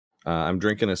I'm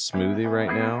drinking a smoothie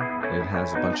right now. It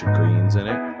has a bunch of greens in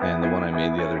it, and the one I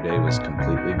made the other day was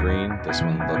completely green. This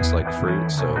one looks like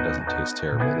fruit, so it doesn't taste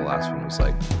terrible. The last one was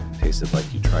like tasted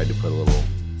like you tried to put a little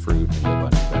fruit into a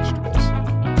bunch of vegetables.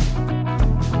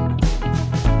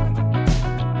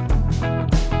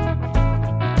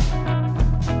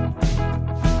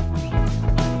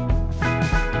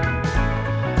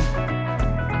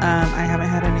 I haven't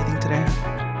had anything today,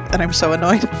 and I'm so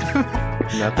annoyed.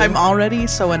 I'm already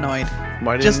so annoyed.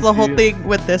 Just the whole thing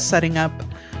with this setting up.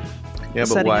 Yeah,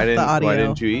 but why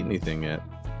didn't you eat anything yet?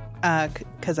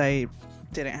 Because I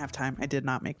didn't have time. I did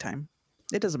not make time.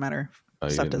 It doesn't matter.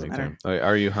 Stuff doesn't matter.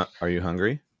 Are you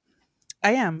hungry?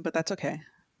 I am, but that's okay.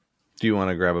 Do you want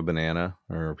to grab a banana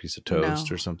or a piece of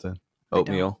toast or something?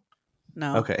 Oatmeal?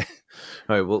 No. Okay.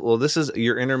 All right. Well, this is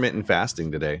your intermittent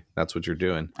fasting today. That's what you're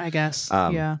doing. I guess.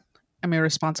 Yeah. I'm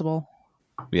irresponsible.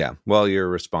 Yeah. Well, you're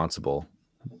responsible,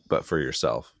 but for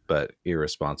yourself, but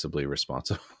irresponsibly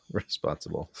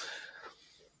responsible.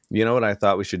 You know what I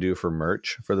thought we should do for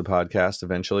merch for the podcast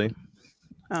eventually?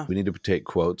 Oh. We need to take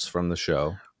quotes from the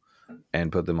show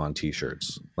and put them on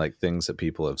t-shirts, like things that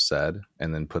people have said,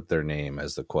 and then put their name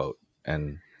as the quote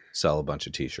and sell a bunch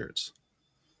of t-shirts.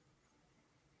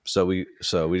 So we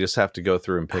just have to go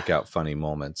through and pick out funny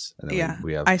moments. And then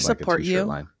we have I support you.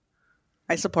 Line.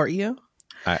 I support you.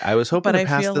 I was hoping to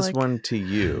pass this one to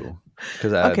you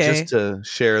because just to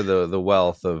share the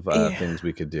wealth of things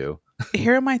we could do.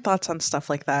 Here are my thoughts on stuff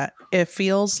like that. It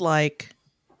feels like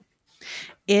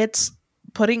it's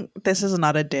this is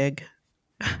not a dig,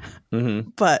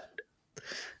 but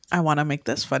I want to make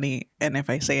this funny. And if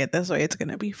I say it this way, it's going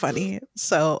to be funny.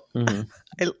 So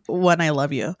I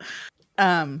love you.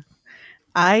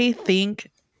 I think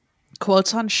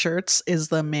quotes on shirts is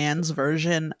the man's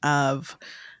version of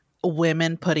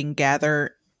women putting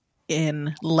gather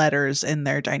in letters in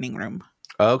their dining room.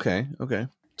 Okay.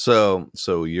 So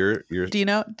you're do you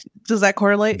know, does that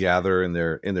correlate? Gather in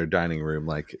their dining room,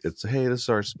 like it's, hey, this is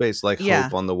our space, like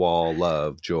hope on the wall,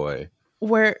 love, joy.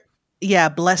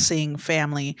 Blessing,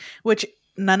 family, which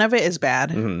none of it is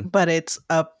bad, but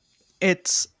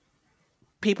it's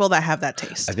people that have that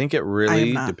taste. I think it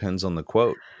really depends on the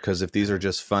quote, because if these are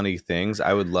just funny things,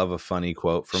 I would love a funny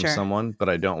quote from someone, but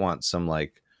I don't want some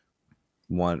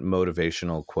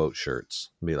motivational quote shirts.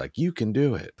 Be like, you can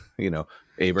do it.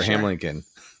 Abraham Lincoln,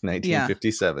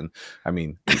 1957. I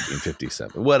mean,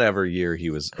 1857, whatever year he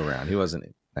was around. He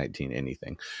wasn't 19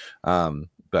 anything.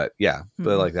 But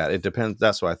like that. It depends.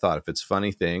 That's what I thought. If it's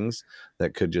funny things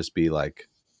that could just be like,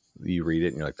 you read it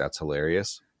and you're like, that's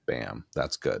hilarious. Bam.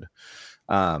 That's good.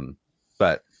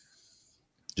 But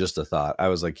just a thought. I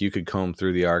was like, you could comb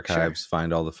through the archives,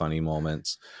 find all the funny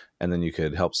moments, and then you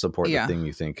could help support the thing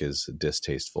you think is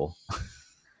distasteful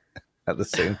at the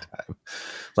same time.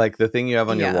 Like the thing you have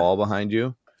on your wall behind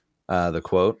you, the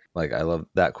quote, like, I love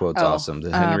that quote's awesome.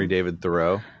 The Henry David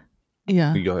Thoreau.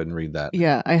 Yeah. You go ahead and read that.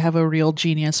 Yeah. I have a real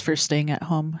genius for staying at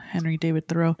home. Henry David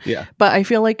Thoreau. Yeah. But I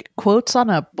feel like quotes on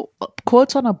a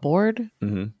board.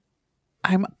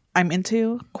 I'm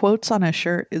into. Quotes on a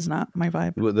shirt is not my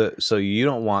vibe. So you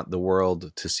don't want the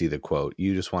world to see the quote.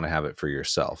 You just want to have it for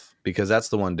yourself, because that's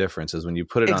the one difference is when you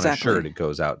put it on a shirt, it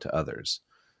goes out to others.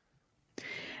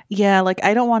 Yeah. Like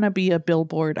I don't want to be a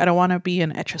billboard. I don't want to be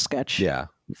an Etch-a-Sketch. Yeah.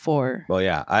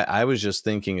 I was just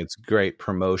thinking it's great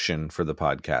promotion for the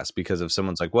podcast, because if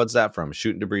someone's like, what's that from?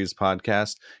 Shoot and Debris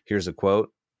podcast. Here's a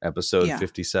quote, episode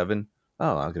 57.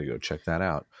 Oh, I'm going to go check that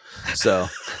out. So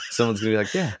someone's going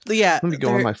to be like, let me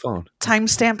go on my phone.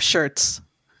 Timestamp shirts.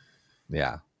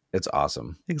 Yeah, it's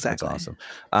awesome. Exactly. It's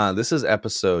awesome. This is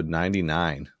episode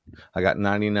 99. I got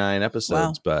 99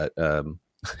 episodes, but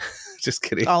just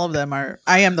kidding. All of them are.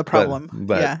 I am the problem.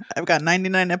 But I've got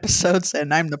 99 episodes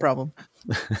and I'm the problem.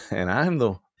 And I'm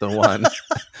the one.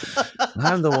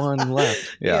 I'm the one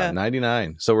left. Yeah,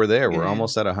 99. So we're there. We're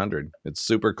almost at 100. It's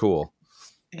super cool.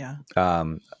 Yeah.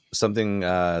 Something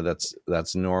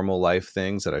that's normal life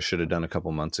things that I should have done a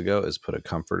couple months ago is put a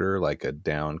comforter, like a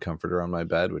down comforter on my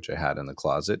bed, which I had in the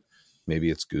closet. Maybe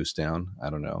it's goose down. I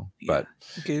don't know. But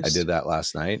Goose. I did that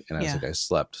last night and I was like, I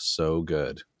slept so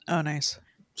good. Oh, nice.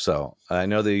 So I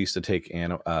know they used to take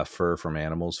fur from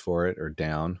animals for it, or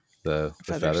down the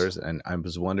feathers. And I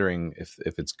was wondering if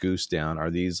it's goose down, are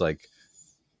these like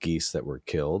geese that were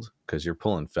killed because you're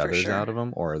pulling feathers out of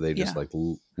them, or are they just like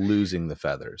losing the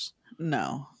feathers?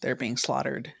 No, they're being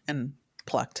slaughtered and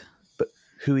plucked. But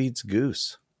who eats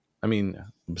goose? I mean,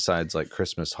 besides like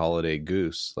Christmas holiday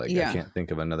goose, like I can't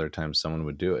think of another time someone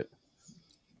would do it.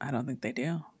 I don't think they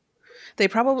do. They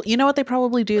probably, you know what they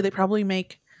probably do?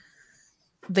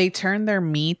 They turn their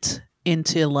meat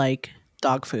into like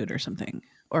dog food or something.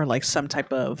 or like some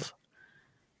type of.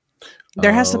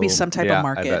 There has to be some type of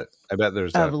market. I bet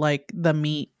there's of like the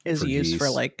meat is used geese, for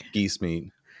like geese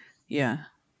meat. Yeah,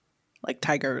 like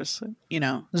tigers.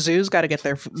 Zoos got to get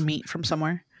their meat from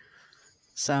somewhere.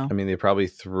 So I mean, they probably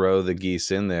throw the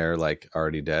geese in there like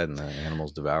already dead, and the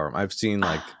animals devour them. I've seen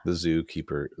like the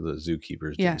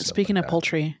zookeepers. Yeah. Speaking of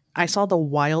poultry, I saw the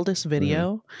wildest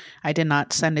video. Mm-hmm. I did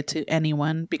not send it to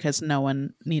anyone because no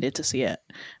one needed to see it,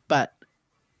 but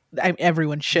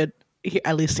everyone should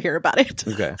at least hear about it.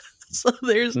 Okay. So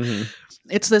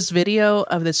it's this video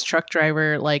of this truck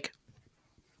driver like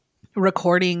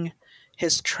recording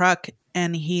his truck,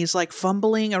 and he's like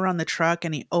fumbling around the truck,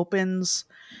 and he opens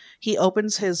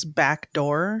his back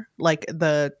door. Like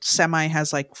the semi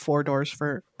has like 4 doors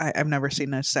for, I've never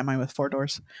seen a semi with 4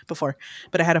 doors before,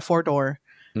 but it had a 4-door.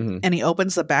 Mm-hmm. And he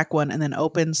opens the back one and then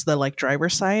opens the like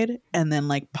driver's side and then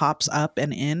like pops up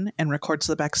and in and records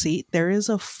the back seat. There is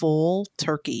a full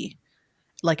turkey,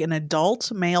 like an adult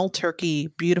male turkey,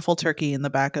 beautiful turkey in the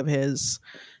back of his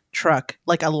truck,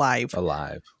 like alive.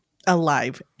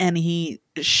 And he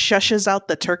shushes out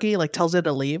the turkey, like tells it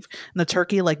to leave. And the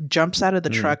turkey like jumps out of the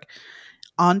truck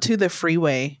onto the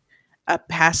freeway. A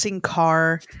passing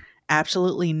car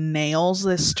absolutely nails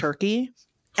this turkey.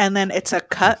 And then it's a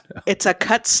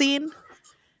cut scene.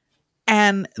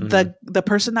 And the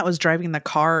person that was driving the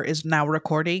car is now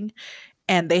recording,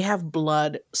 and they have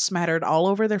blood smattered all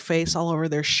over their face, all over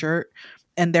their shirt.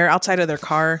 And they're outside of their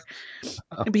car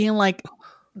being like,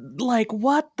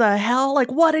 what the hell?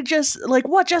 Like, what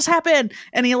just happened?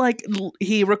 And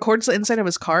he records the inside of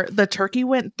his car. The turkey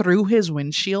went through his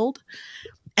windshield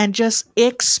and just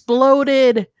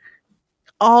exploded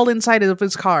all inside of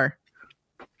his car.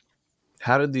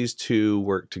 How did these two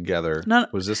work together?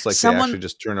 Was this like they actually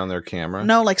just turned on their camera?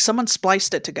 No, like someone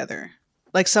spliced it together.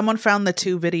 Like someone found the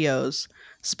 2 videos,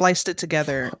 spliced it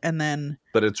together, and then.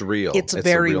 But it's real. It's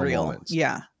very real. Moments.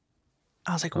 Yeah.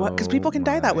 I was like, what? Because people can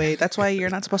die that way. That's why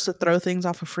you're not supposed to throw things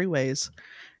off of freeways.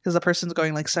 Because the person's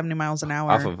going like 70 miles an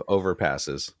hour. Off of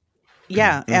overpasses.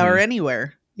 Yeah, or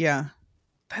anywhere. Yeah.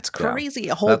 That's crazy.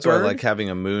 Yeah. That's why I like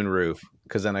having a moon roof.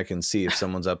 Because then I can see if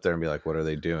someone's up there and be like, what are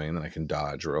they doing? And then I can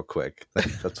dodge real quick.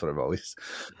 That's what I've always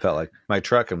felt like. My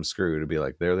truck, I'm screwed. It'd be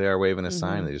like, there they are waving a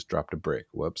sign. They just dropped a brick.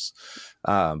 Whoops.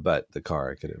 But the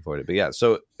car, I could avoid it. But yeah,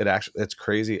 so it's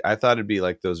crazy. I thought it'd be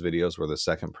like those videos where the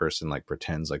second person like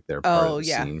pretends like they're part of the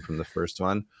scene from the first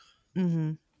one.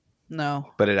 Mm-hmm.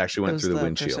 No. But it actually went through the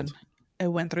windshield. Person.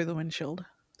 It went through the windshield.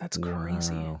 That's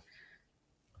crazy. Wow.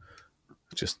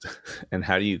 And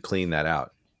how do you clean that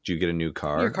out? Do you get a new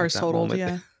car? Your car's totaled,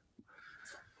 yeah.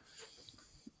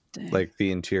 Like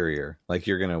the interior. Like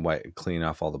you're going to clean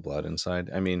off all the blood inside?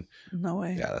 I mean... No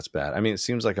way. Yeah, that's bad. I mean, it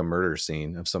seems like a murder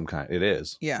scene of some kind. It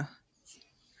is. Yeah.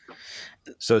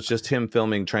 So it's just him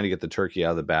filming, trying to get the turkey out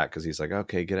of the back because he's like,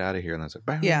 okay, get out of here. And that's like...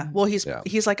 Bam. Yeah, well, he's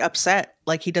like upset.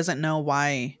 Like he doesn't know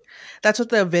why. That's what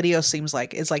the video seems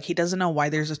like. It's like he doesn't know why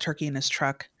there's a turkey in his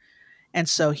truck. And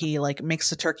so he like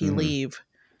makes the turkey leave.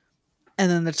 And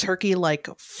then the turkey like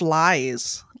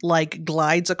flies, like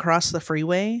glides across the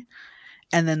freeway.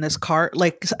 And then this car,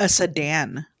 like a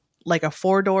sedan, like a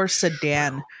 4-door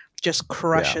sedan, just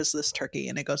crushes this turkey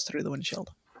and it goes through the windshield.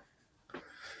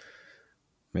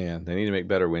 Man, they need to make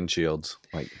better windshields,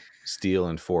 like steel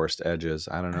enforced edges.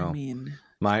 I don't know. I mean,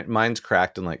 mine's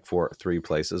cracked in like 3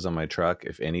 places on my truck.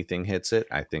 If anything hits it,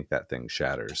 I think that thing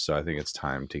shatters. So I think it's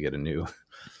time to get a new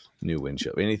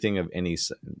windshield, anything of any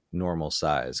normal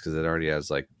size, because it already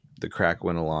has like the crack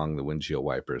went along the windshield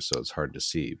wipers, so it's hard to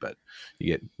see, but you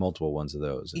get multiple ones of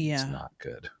those and it's not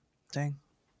good. Dang.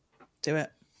 Do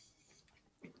it.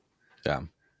 Yeah.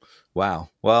 Wow.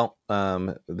 Well,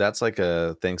 that's like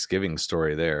a Thanksgiving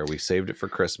story there. We saved it for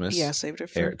Christmas. Yeah, saved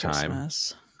it for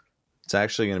Christmas. It's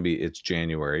actually going to be, it's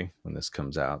January when this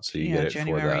comes out, so you get it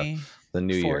January for the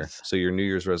new 4th. Year. So your New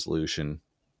Year's resolution,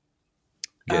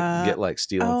 get like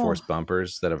steel enforced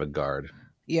bumpers that have a guard.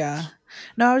 Yeah.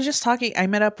 No, I was just talking. I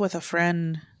met up with a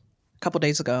friend a couple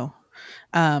days ago.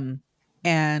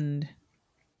 And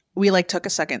we like took a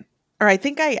second, or I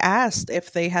think I asked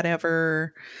if they had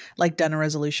ever like done a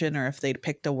resolution or if they'd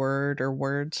picked a word or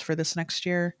words for this next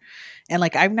year. And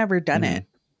like, I've never done it.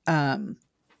 And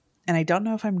I don't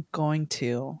know if I'm going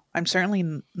to. I'm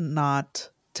certainly not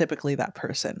typically that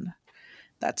person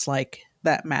that's like,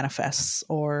 that manifests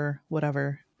or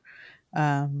whatever.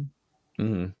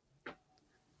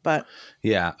 But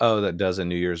yeah. Oh, that does a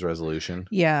New Year's resolution.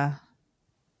 Yeah.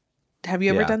 Have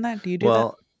you ever done that? Do you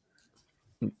do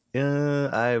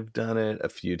that? I've done it a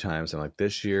few times. I'm like,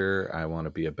 this year I want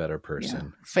to be a better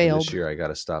person. Failed. This year I got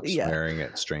to stop swearing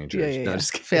at strangers. No,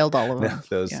 just kidding. Failed all of them.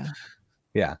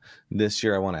 Yeah. This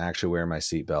year I want to actually wear my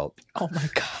seatbelt. Oh my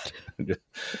God.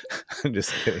 I'm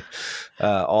just kidding.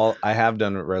 I have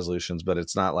done resolutions, but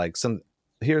it's not like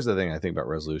here's the thing I think about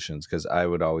resolutions, because I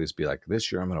would always be like,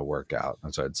 this year I'm going to work out.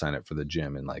 And so I'd sign up for the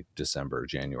gym in like December,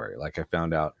 January. Like I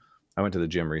found out I went to the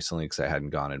gym recently because I hadn't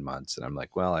gone in months. And I'm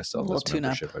like, well, I still have this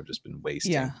membership I've just been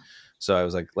wasting. Yeah. So I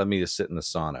was like, let me just sit in the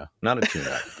sauna, not a tune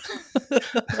up.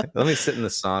 Let me sit in the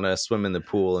sauna, swim in the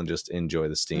pool, and just enjoy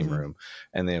the steam room.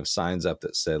 And they have signs up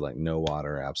that said like no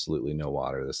water, absolutely no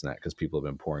water, this and that, because people have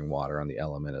been pouring water on the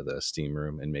element of the steam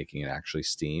room and making it actually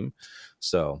steam.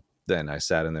 So then I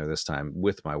sat in there this time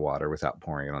with my water without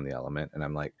pouring it on the element. And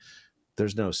I'm like,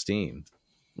 there's no steam.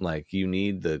 Like you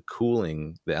need the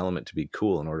element to be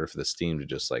cool in order for the steam to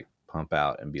just like pump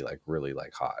out and be like really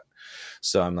like hot.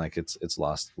 So I'm like, it's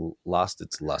lost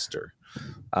its luster.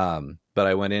 But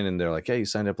I went in and they're like, yeah, you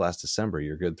signed up last December.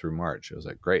 You're good through March. I was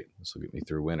like, great. This will get me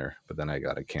through winter. But then I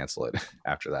got to cancel it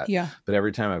after that. Yeah. But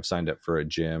every time I've signed up for a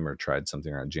gym or tried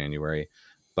something around January,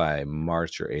 by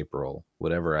March or April,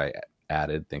 whatever I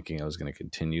added thinking I was going to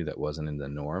continue that wasn't in the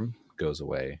norm goes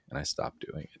away, and I stopped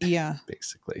doing it. Yeah.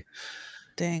 Basically.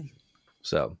 Dang.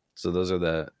 So those are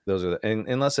the and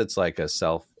unless it's like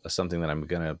something that I'm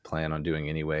going to plan on doing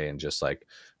anyway, and just like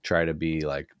try to be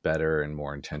like better and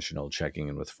more intentional checking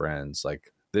in with friends.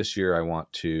 Like this year I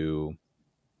want to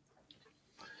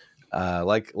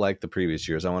like the previous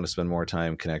years, I want to spend more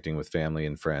time connecting with family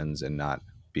and friends and not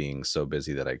being so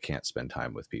busy that I can't spend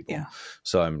time with people. Yeah.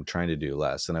 So I'm trying to do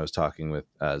less. And I was talking with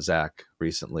Zach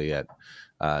recently at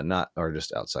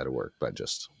just outside of work, but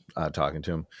just talking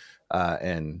to him.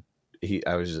 And he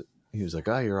was like,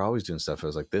 oh, you're always doing stuff. I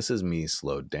was like, this is me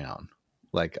slowed down.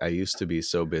 Like I used to be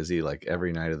so busy, like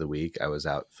every night of the week I was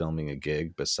out filming a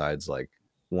gig, besides like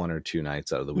 1 or 2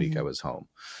 nights out of the week I was home.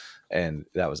 And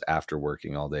that was after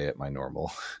working all day at my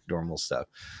normal stuff.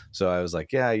 So I was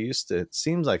like, yeah, it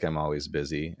seems like I'm always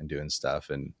busy and doing stuff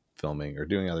and filming or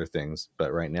doing other things.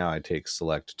 But right now I take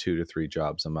select 2 to 3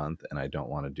 jobs a month, and I don't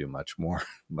want to do much more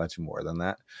than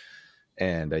that.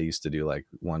 And I used to do like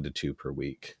 1 to 2 per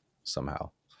week somehow.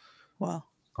 Wow.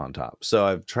 On top. So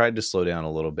I've tried to slow down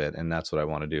a little bit, and that's what I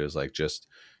want to do, is like just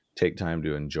take time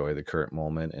to enjoy the current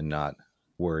moment and not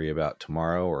worry about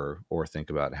tomorrow or think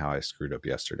about how I screwed up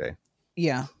yesterday.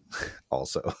 Yeah.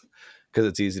 Also, because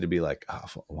it's easy to be like,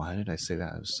 oh, why did I say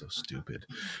that? I was so stupid.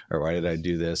 Or why did I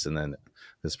do this? And then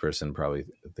this person probably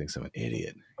thinks I'm an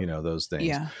idiot, those things.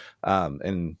 Yeah.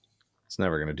 And it's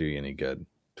never going to do you any good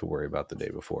to worry about the day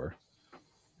before.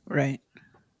 Right.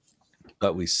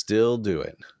 But we still do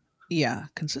it. Yeah.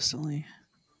 Consistently.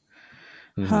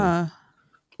 Huh.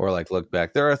 Or like look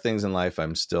back. There are things in life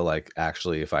I'm still like,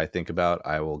 actually, if I think about,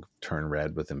 I will turn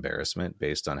red with embarrassment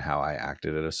based on how I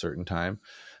acted at a certain time.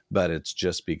 But it's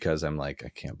just because I'm like, I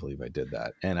can't believe I did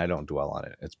that. And I don't dwell on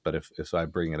it. But if I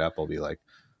bring it up, I'll be like,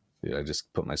 I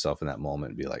just put myself in that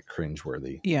moment and be like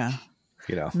cringeworthy. Yeah.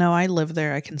 No, I live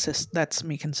there. That's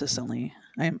me consistently.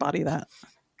 I embody that.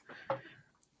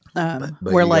 But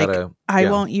where like, I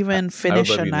won't even finish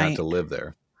a night. Not to live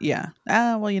there. Yeah.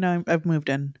 Well, I've moved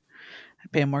in. I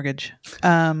pay a mortgage.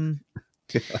 Yeah,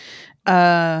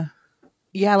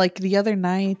 like the other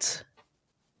night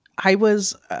I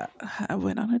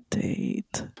went on a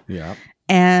date. Yeah.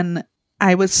 And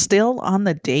I was still on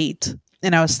the date,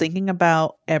 and I was thinking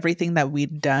about everything that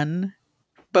we'd done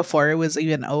before it was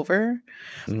even over.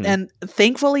 Mm-hmm. And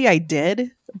thankfully I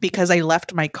did, because I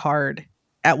left my card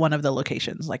at one of the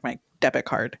locations, like my debit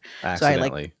card. So I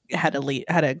like had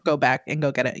to go back and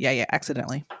go get it. Yeah,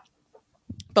 accidentally.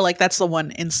 But like that's the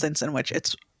one instance in which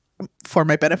it's for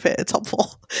my benefit, it's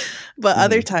helpful. But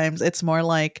other times it's more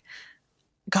like,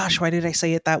 gosh, why did I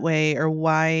say it that way? Or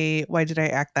why did I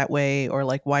act that way? Or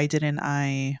like, why didn't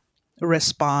I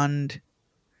respond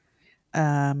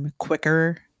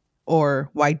quicker? Or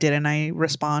why didn't I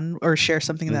respond or share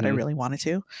something that I really wanted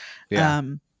to? Yeah.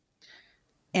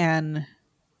 And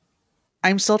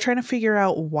I'm still trying to figure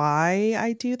out why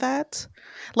I do that.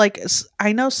 Like,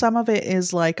 I know some of it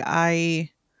is like, I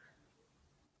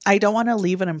don't want to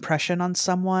leave an impression on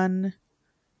someone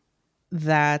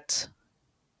that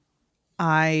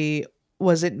I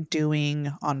wasn't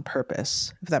doing on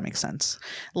purpose, if that makes sense.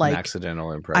 Like, an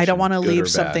accidental impression. I don't want to leave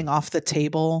something off the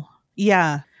table.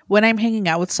 Yeah. When I'm hanging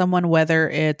out with someone, whether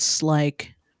it's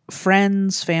like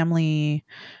friends, family,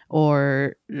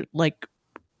 or like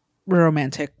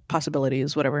romantic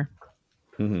possibilities, whatever.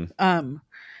 Mm-hmm.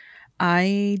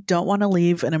 I don't want to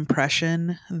leave an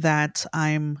impression that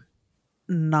I'm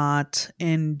not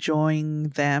enjoying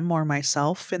them or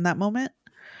myself in that moment.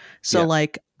 So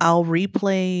like I'll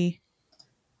replay,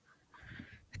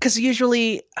 because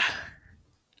usually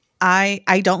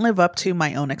I don't live up to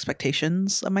my own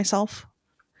expectations of myself.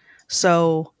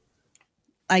 So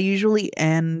I usually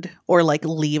end or like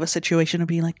leave a situation of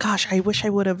being like, gosh, I wish I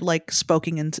would have like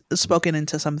spoken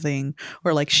into something,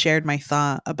 or like shared my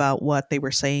thought about what they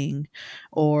were saying,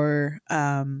 or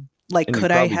like And you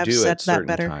could I probably have do said at that certain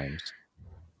better? times.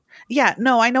 Yeah,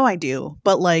 no, I know I do,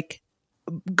 but like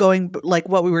going like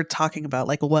what we were talking about,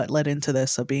 like what led into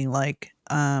this of being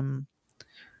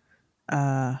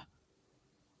uh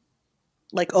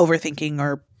like overthinking,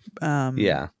 or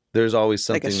Yeah. There's always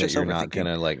I guess something that just you're not overthinking.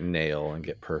 gonna like nail and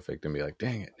get perfect and be like,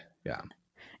 dang it. Yeah.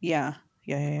 Yeah.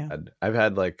 Yeah. I've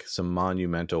had like some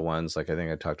monumental ones. Like I think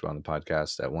I talked about on the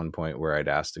podcast at one point where I'd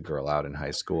asked a girl out in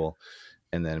high school,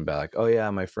 and then be like, oh yeah,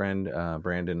 my friend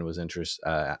Brandon was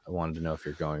wanted to know if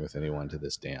you're going with anyone to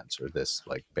this dance or this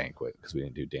like banquet, because we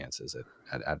didn't do dances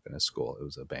at Adventist school. It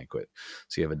was a banquet.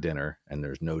 So you have a dinner and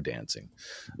there's no dancing.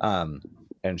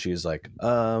 And she's like,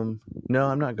 no,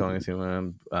 I'm not going with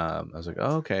anyone. I was like,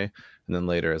 oh, okay. And then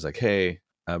later I was like, hey,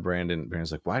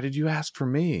 Brandon's like, why did you ask for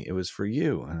me? It was for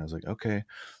you. And I was like, okay.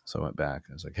 So I went back.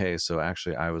 I was like, hey, so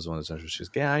actually I was one of those. She's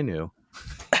like, yeah, I knew.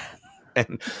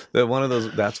 And that's one of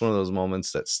those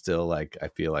moments that still like I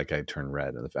feel like I turn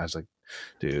red. And I was like,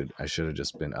 dude, I should have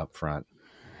just been upfront.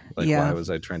 Like, why was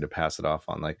I trying to pass it off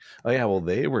on like, oh yeah, well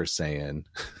they were saying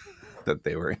that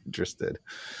they were interested.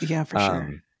 Yeah, for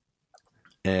sure.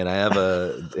 And I have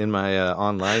in my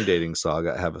online dating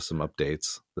saga, I have some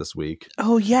updates this week.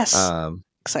 Oh yes,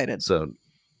 excited. So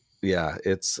yeah,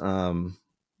 it's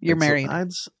you're married.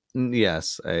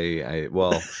 Yes,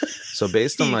 well, so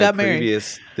based on my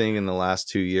previous thing in the last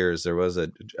 2 years, there was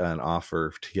an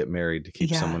offer to get married to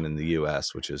keep someone in the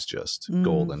US, which is just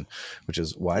golden, which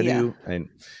is why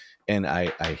and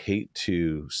I hate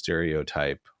to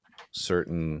stereotype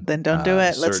certain. Then don't do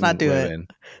it. Let's not do women.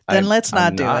 It. Then let's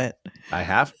not do it. I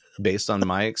have, based on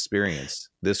my experience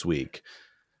this week,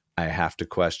 I have to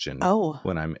question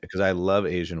because I love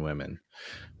Asian women,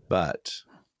 but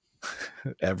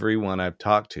everyone I've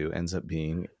talked to ends up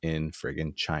being in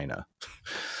friggin' China,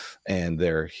 and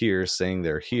they're here saying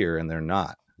they're here and they're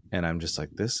not. And I'm just like,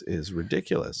 this is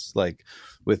ridiculous. Like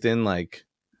within like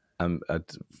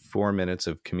 4 minutes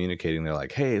of communicating, they're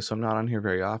like, hey, so I'm not on here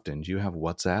very often. Do you have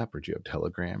WhatsApp, or do you have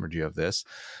Telegram, or do you have this?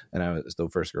 And I was the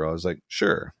first girl. I was like,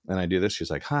 sure. And I do this.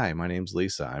 She's like, hi, my name's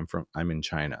Lisa. I'm in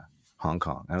China, Hong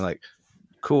Kong. And I'm like,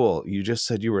 cool. You just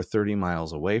said you were 30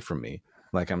 miles away from me.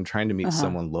 Like I'm trying to meet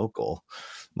someone local.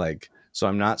 Like, so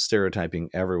I'm not stereotyping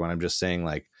everyone. I'm just saying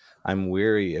like, I'm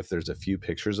weary if there's a few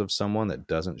pictures of someone that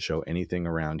doesn't show anything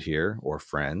around here or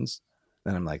friends.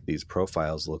 And I'm like, these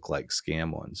profiles look like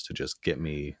scam ones to just get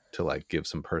me to like give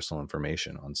some personal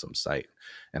information on some site.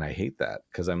 And I hate that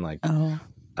because I'm like,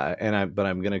 but I'm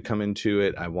going to come into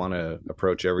it. I want to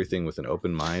approach everything with an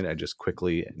open mind. I just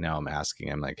quickly, now I'm asking,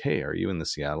 I'm like, hey, are you in the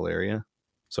Seattle area?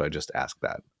 So I just ask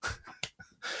that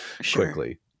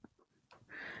quickly.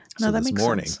 No, so that makes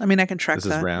sense. I mean, I can track that.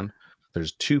 This is round.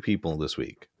 There's 2 people this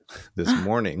week. This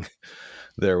morning,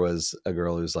 there was a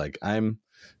girl who's like,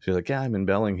 she's like, yeah, I'm in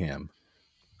Bellingham.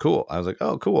 Cool. I was like,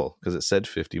 oh, cool. Because it said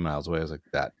 50 miles away. I was like,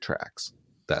 that tracks.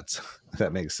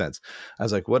 That makes sense. I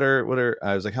was like,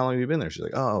 I was like, how long have you been there? She's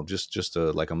like, oh, just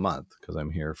like a month, because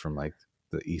I'm here from like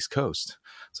the East Coast.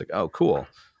 It's like, oh, cool.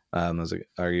 I was like,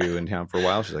 are you in town for a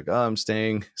while? She's like, oh, I'm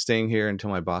staying here until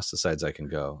my boss decides I can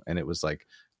go. And it was like,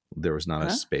 there was not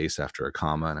a space after a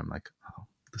comma. And I'm like, oh,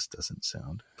 this doesn't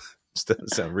sound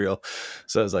real.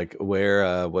 So I was like,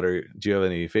 do you have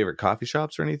any favorite coffee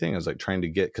shops or anything? I was like trying to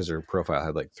get, because her profile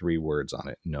had like 3 words on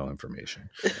it, no information.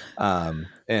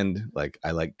 And like,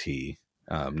 I like tea,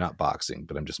 not boxing,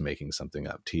 but I'm just making something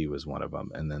up. Tea was one of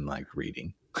them. And then like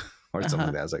reading or something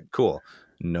like that. I was like, cool.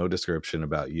 No description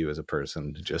about you as a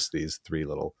person, just these 3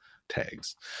 little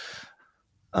tags.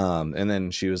 And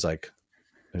then she was like,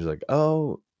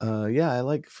 oh, yeah, I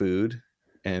like food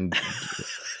and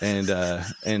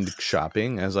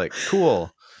shopping. I was like,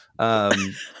 cool.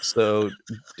 So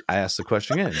I asked the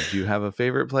question again, do you have a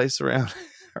favorite place around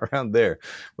there?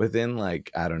 Within like,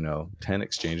 I don't know, 10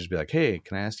 exchanges, be like, hey,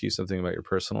 can I ask you something about your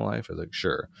personal life? I was like,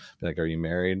 sure. Be like, are you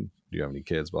married? Do you have any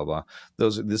kids? Blah, blah.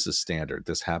 This is standard.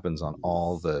 This happens on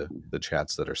all the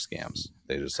chats that are scams.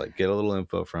 They just like get a little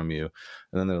info from you.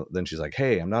 And then she's like,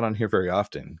 hey, I'm not on here very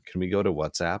often. Can we go to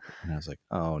WhatsApp? And I was like,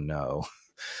 oh no.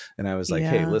 And I was like,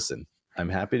 hey, listen, I'm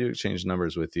happy to exchange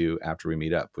numbers with you after we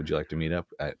meet up. Would you like to meet up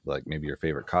at like maybe your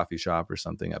favorite coffee shop or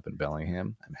something up in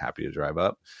Bellingham? I'm happy to drive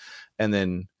up. And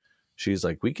then she's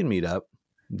like, we can meet up.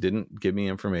 Didn't give me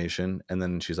information. And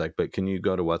then she's like, but can you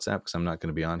go to WhatsApp? Because I'm not going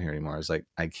to be on here anymore. I was like,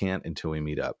 I can't until we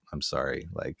meet up. I'm sorry.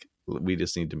 Like, we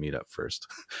just need to meet up first.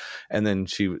 And then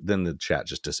the chat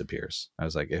just disappears. I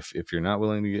was like, if you're not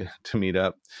willing to meet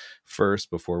up first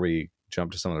before we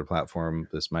jump to some other platform,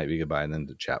 this might be goodbye. And then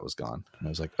the chat was gone. And I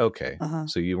was like, okay,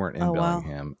 so you weren't in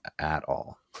Bellingham at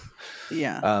all.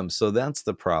 Yeah. So that's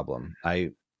the problem.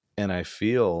 I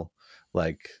feel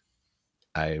like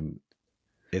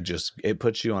it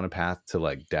puts you on a path to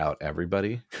like doubt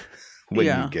everybody. When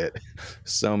you get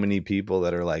so many people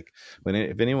that are like,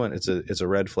 if anyone, it's a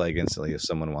red flag instantly if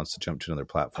someone wants to jump to another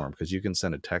platform, because you can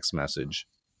send a text message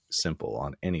simple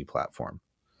on any platform.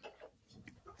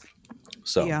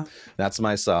 So that's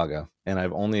my saga, and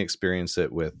I've only experienced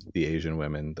it with the Asian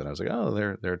women that I was like, oh,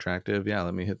 they're attractive, yeah,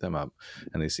 let me hit them up,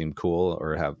 and they seem cool,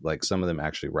 or have like some of them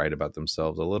actually write about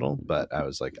themselves a little. But I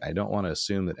was like, I don't want to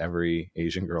assume that every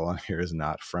Asian girl on here is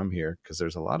not from here, because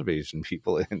there's a lot of Asian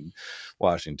people in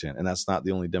Washington, and that's not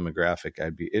the only demographic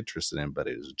I'd be interested in, but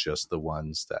it is just the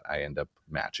ones that I end up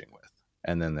matching with,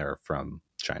 and then they're from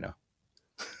China.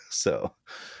 So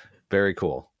very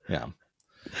cool. Yeah.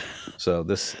 So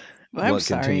this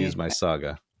continues my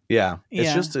saga. Yeah.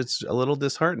 It's a little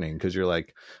disheartening, because you're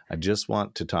like, I just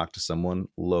want to talk to someone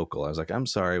local. I was like, I'm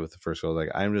sorry with the first girl.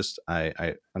 Like, I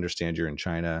understand you're in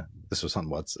China. This was on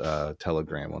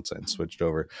Telegram once I switched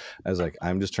over. I was like,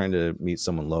 I'm just trying to meet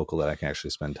someone local that I can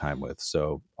actually spend time with.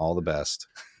 So all the best.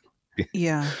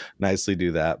 Yeah. Nicely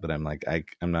do that. But I'm like,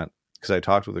 I'm not, because I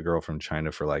talked with a girl from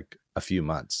China for like a few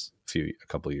months, a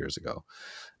couple of years ago.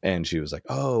 And she was like,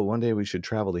 oh, one day we should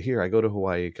travel to here. I go to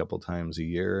Hawaii a couple times a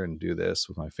year and do this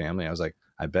with my family. I was like,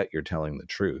 I bet you're telling the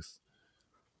truth.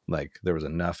 Like, there was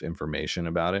enough information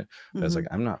about it. I was like,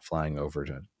 I'm not flying over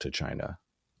to China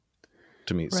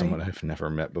to meet someone I've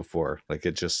never met before. Like,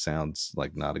 it just sounds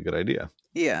like not a good idea.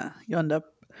 Yeah. You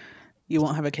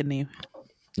won't have a kidney.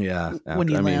 Yeah.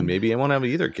 Maybe I won't have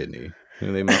either kidney.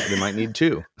 They might need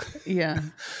two. Yeah.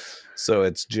 So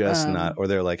it's just not, or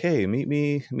they're like, hey, meet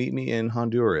me in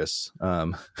Honduras,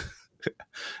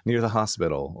 near the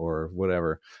hospital or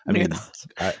whatever.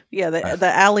 The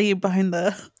alley behind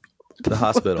the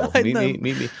hospital. meet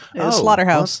me.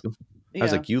 Slaughterhouse. I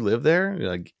was like, you live there? You're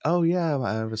like, oh yeah,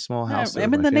 I have a small house.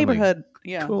 I'm in the neighborhood.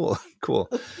 Yeah. Cool.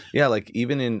 Yeah. Like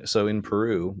even in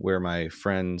Peru, where my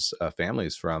friend's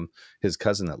family's from, his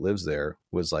cousin that lives there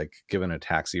was like given a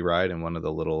taxi ride in one of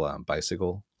the little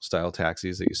bicycle style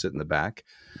taxis that you sit in the back.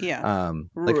 Yeah.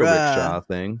 Like a rickshaw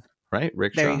thing, right?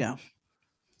 Rickshaw. There you go.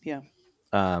 Yeah.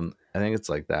 I think it's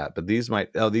like that, but these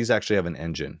actually have an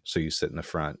engine. So you sit in the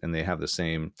front and they have the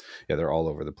same, they're all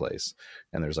over the place.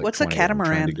 And there's like, what's a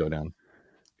catamaran? To go down.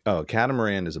 Oh,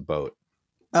 catamaran is a boat.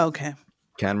 Okay.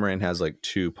 Catamaran has like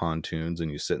two pontoons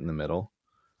and you sit in the middle.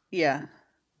 Yeah.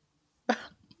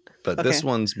 But this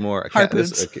one's more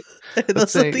harpoons.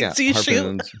 Those are things you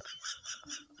shoot.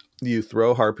 You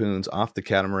throw harpoons off the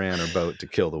catamaran or boat to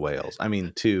kill the whales. I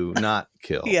mean, to not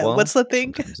kill. Yeah. Well, what's the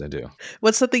thing? Sometimes I do.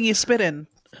 What's the thing you spit in?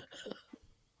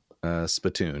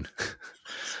 Spittoon.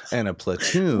 And a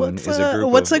platoon is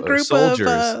a group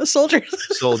of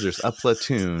soldiers. Soldiers. A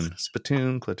platoon.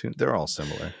 Spittoon, platoon. They're all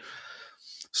similar.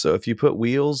 So if you put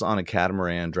wheels on a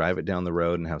catamaran, drive it down the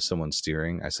road, and have someone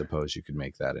steering, I suppose you could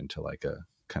make that into like a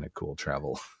kind of cool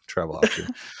travel option.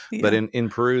 Yeah. But in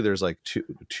Peru, there's like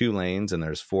two lanes, and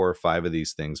there's 4 or 5 of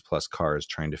these things plus cars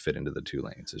trying to fit into the 2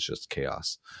 lanes. It's just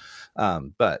chaos.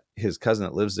 But his cousin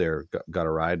that lives there got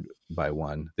a ride by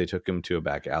one. They took him to a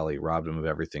back alley, robbed him of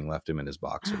everything, left him in his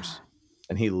boxers,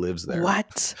 and he lives there.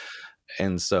 What?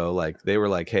 And so like they were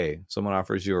like, hey, someone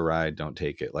offers you a ride, don't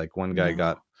take it. Like one guy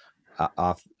got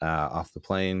off the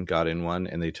plane, got in one,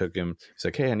 and they took him. He's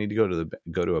like, hey, I need to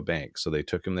go to a bank. So they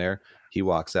took him there. He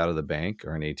walks out of the bank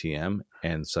or an ATM,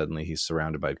 and suddenly he's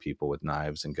surrounded by people with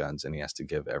knives and guns, and he has to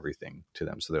give everything to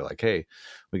them. So they're like, hey,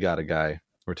 we got a guy.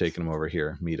 We're taking him over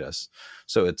here. Meet us.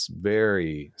 So it's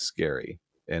very scary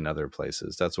in other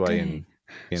places. That's why in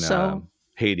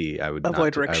Haiti, I would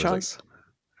avoid rickshaws.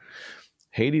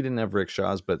 Haiti didn't have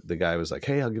rickshaws, but the guy was like,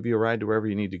 hey, I'll give you a ride to wherever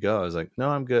you need to go. I was like, no,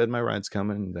 I'm good. My ride's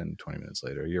coming. And then 20 minutes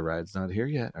later, your ride's not here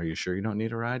yet. Are you sure you don't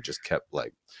need a ride? Just kept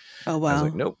like, oh, wow. I was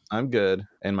like, nope, I'm good.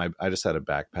 And I just had a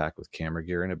backpack with camera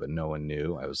gear in it, but no one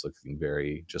knew. I was looking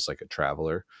very just like a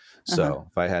traveler. So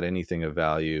if I had anything of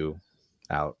value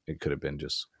out, it could have been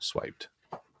just swiped.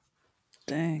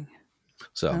 Dang.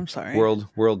 So I'm sorry.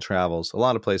 World travels. A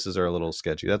lot of places are a little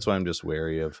sketchy. That's why I'm just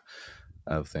wary of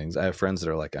things. I have friends that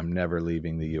are like, I'm never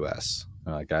leaving the US.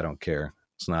 I'm like, I don't care.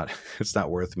 It's not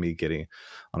worth me getting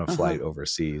on a flight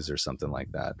overseas or something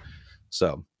like that.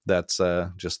 So that's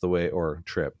just the way, or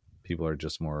trip. People are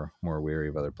just more wary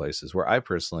of other places, where I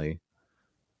personally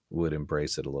would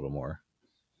embrace it a little more.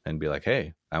 and be like,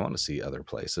 hey, I want to see other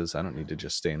places. I don't need to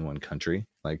just stay in one country.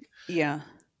 Like, yeah.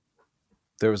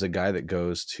 There was a guy that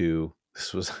goes to,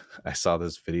 I saw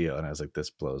this video and I was like, this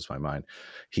blows my mind.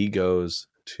 He goes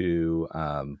to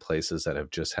places that have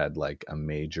just had like a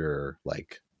major,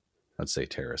 like, let's say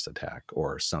terrorist attack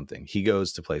or something. He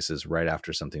goes to places right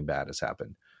after something bad has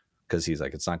happened, because he's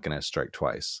like, it's not going to strike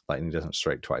twice. Lightning doesn't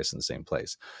strike twice in the same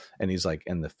place. And he's like,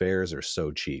 and the fares are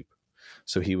so cheap.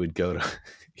 So he would go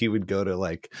to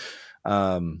like,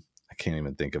 I can't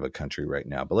even think of a country right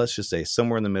now, but let's just say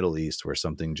somewhere in the Middle East where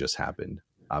something just happened,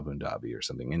 Abu Dhabi or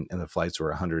something. And the flights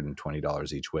were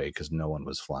 $120 each way because no one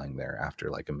was flying there after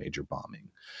like a major bombing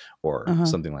or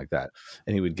something like that.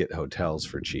 And he would get hotels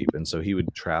for cheap. And so he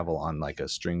would travel on like a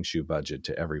string shoe budget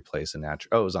to every place in it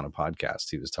was on a podcast.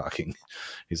 He was talking.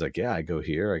 He's like, yeah, I go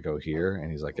here.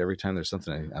 And he's like, every time there's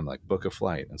something, I'm like, book a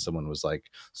flight. And someone was like,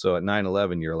 so at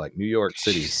 9/11, you're like New York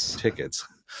City tickets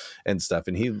and stuff.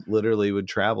 And he literally would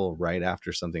travel right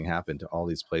after something happened to all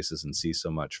these places and see so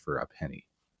much for a penny.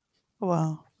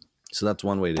 Wow. So that's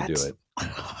one way to do it.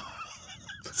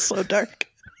 So dark.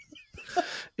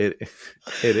 It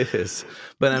is.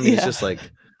 But I mean, it's just like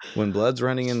when blood's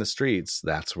running in the streets,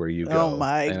 that's where you go. Oh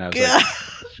my God. Like,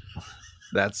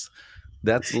 that's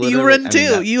literally, you run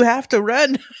too. You have to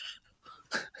run.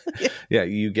 Yeah,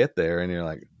 you get there and you're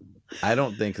like, I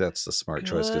don't think that's the smart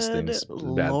choice because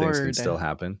bad things can still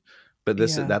happen. But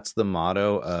that's the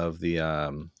motto of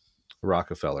the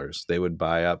Rockefellers. They would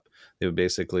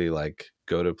basically like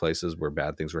go to places where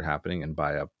bad things were happening and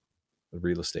buy up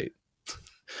real estate.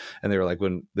 And they were like,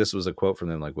 when this was a quote from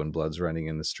them, like, when blood's running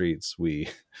in the streets,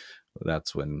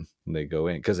 that's when they go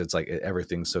in, because it's like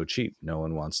everything's so cheap. No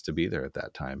one wants to be there at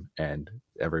that time, and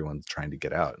everyone's trying to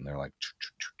get out, and they're like,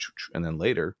 and then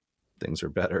later things are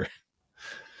better.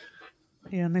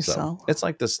 Yeah, and they sell. It's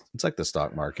like this. It's like the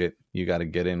stock market. You got to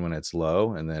get in when it's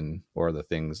low, and then, or the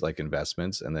things like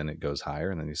investments, and then it goes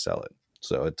higher, and then you sell it.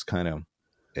 So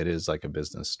it is like a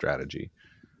business strategy,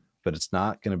 but it's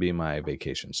not going to be my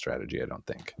vacation strategy, I don't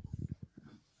think.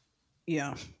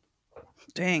 Yeah.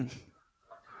 Dang.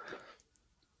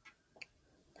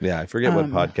 Yeah, I forget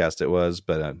what podcast it was,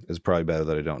 but it's probably better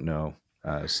that I don't know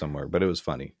somewhere. But it was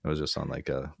funny. It was just on like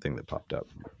a thing that popped up.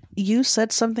 You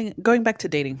said something, going back to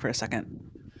dating for a second.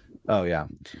 Oh, yeah.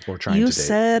 Or trying to date. You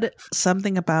said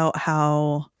something about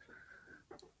how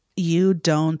you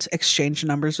don't exchange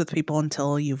numbers with people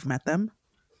until you've met them.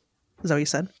 Is that what you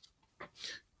said?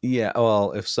 Yeah.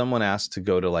 Well, if someone asks to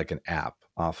go to like an app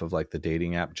off of like the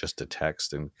dating app just to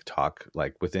text and talk,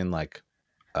 like within 5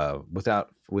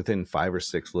 or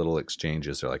 6 little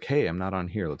exchanges, they're like, hey, I'm not on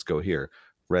here. Let's go here.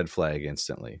 Red flag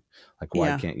instantly. Like,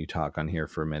 why can't you talk on here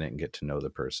for a minute and get to know the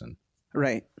person?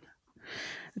 Right.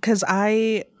 Because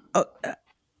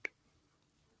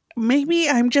maybe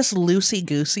I'm just loosey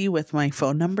goosey with my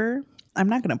phone number. I'm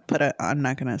not going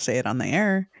to say it on the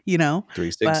air,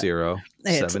 360-752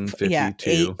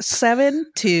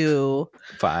 872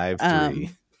 53.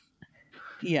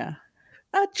 Yeah.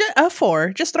 A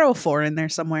 4. Just throw a 4 in there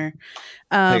somewhere.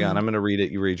 Hang on, I'm going to read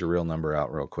it. You read your real number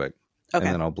out real quick. Okay.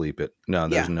 And then I'll bleep it. No,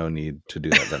 there's no need to do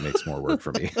that. That makes more work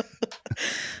for me.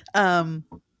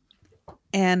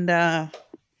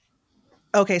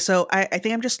 Okay, so I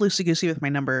think I'm just loosey goosey with my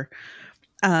number.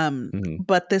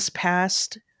 But this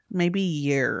past maybe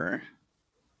year,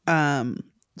 so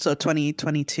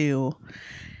 2022,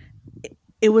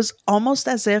 it was almost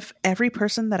as if every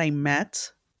person that I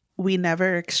met, we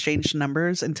never exchanged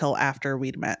numbers until after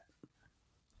we'd met.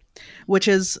 Which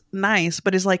is nice,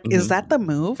 but is like, is that the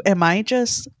move? Am I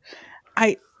just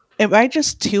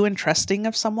too interesting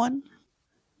of someone?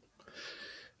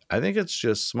 I think it's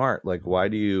just smart. Like,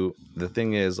 the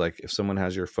thing is, like, if someone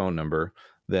has your phone number,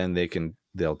 then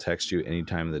they'll text you any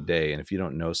time of the day. And if you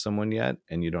don't know someone yet,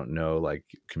 and you don't know like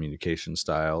communication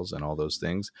styles and all those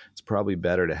things, it's probably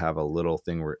better to have a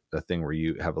thing where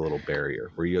you have a little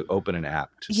barrier where you open an app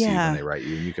to see when they write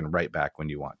you, and you can write back when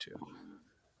you want to.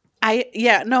 I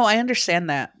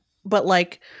understand that. But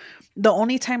like the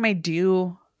only time I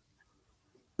do,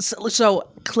 so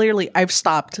clearly I've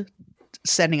stopped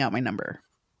sending out my number.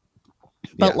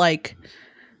 But like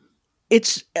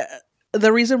it's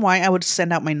the reason why I would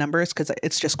send out my number is because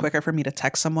it's just quicker for me to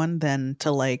text someone than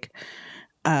to like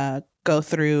go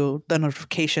through the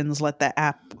notifications, let the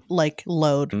app like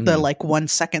load the like 1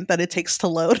 second that it takes to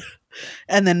load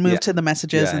and then move to the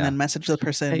messages and then message the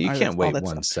person. Hey, you can't wait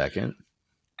 1 second.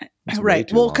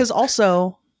 Right. Well, because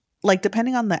also, like,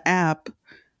 depending on the app,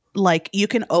 like, you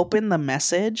can open the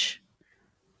message,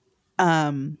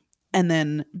 And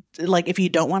then, like, if you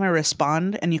don't want to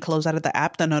respond and you close out of the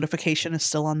app, the notification is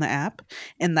still on the app.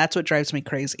 And that's what drives me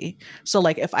crazy. So,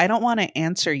 like, if I don't want to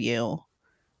answer you,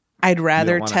 I'd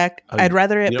rather I'd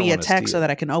rather it be a text so that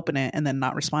I can open it and then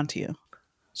not respond to you.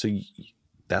 So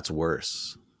that's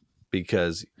worse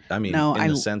because, I mean, in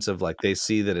the sense of like they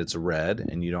see that it's red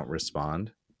and you don't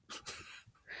respond.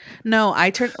 No,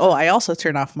 I also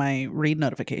turn off my read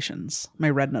notifications, my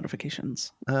red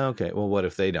notifications. Okay. Well, what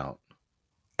if they don't?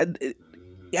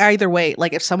 Either way,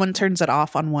 like if someone turns it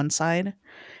off on one side,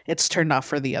 it's turned off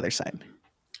for the other side.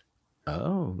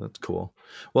 Oh, that's cool.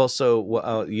 Well,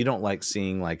 so you don't like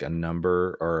seeing like a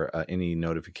number or any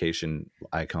notification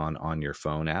icon on your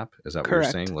phone app? Is that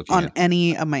Correct. what you're saying? Looking on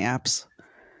any of my apps.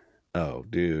 Oh,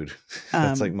 dude.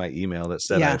 That's like my email that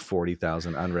said I have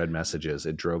 40,000 unread messages.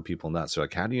 It drove people nuts. They're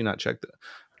like, how do you not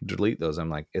delete those?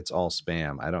 I'm like, it's all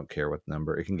spam. I don't care what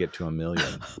number. It can get to 1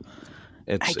 million.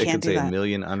 It can say 1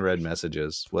 million unread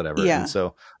messages, whatever. Yeah. And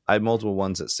so I have multiple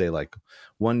ones that say like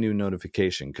one new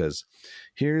notification, because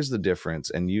here's the difference.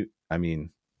 And you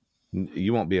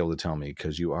won't be able to tell me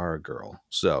because you are a girl.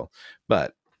 So,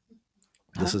 but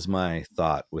this is my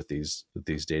thought with these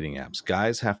dating apps.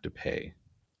 Guys have to pay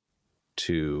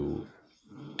to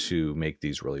make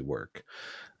these really work.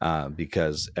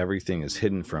 Because everything is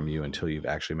hidden from you until you've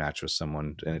actually matched with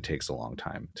someone, and it takes a long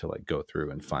time to like go through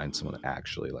and find someone that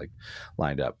actually like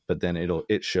lined up. But then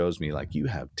it shows me like you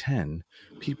have 10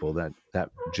 people that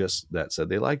said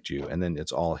they liked you, and then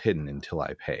it's all hidden until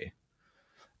I pay.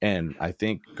 And I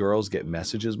think girls get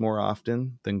messages more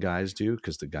often than guys do,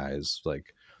 because the guys,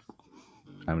 like,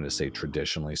 I'm going to say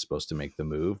traditionally supposed to make the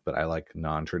move, but I like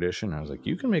non-tradition. I was like,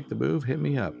 you can make the move, hit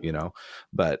me up,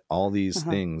 but all these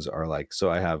things are like,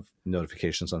 so I have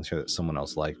notifications on here that someone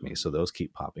else liked me. So those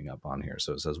keep popping up on here.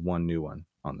 So it says one new one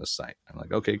on this site. I'm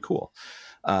like, okay, cool.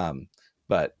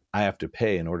 But I have to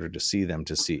pay in order to see them,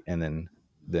 and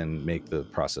then make the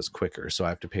process quicker. So I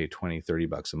have to pay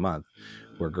 $20-$30 a month,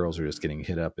 where girls are just getting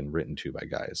hit up and written to by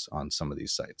guys on some of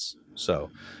these sites. So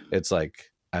it's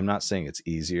like, I'm not saying it's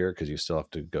easier, because you still have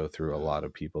to go through a lot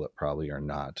of people that probably are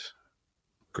not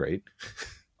great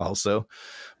also,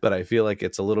 but I feel like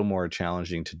it's a little more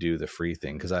challenging to do the free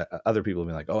thing, because other people have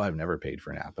been like, oh, I've never paid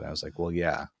for an app. And I was like, well,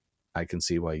 yeah, I can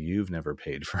see why you've never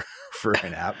paid for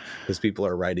an app, because people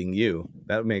are writing you.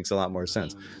 That makes a lot more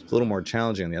sense. It's a little more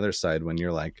challenging on the other side when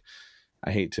you're like, I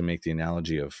hate to make the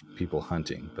analogy of people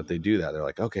hunting, but they do that. They're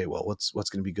like, okay, well, what's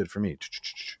going to be good for me?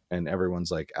 And everyone's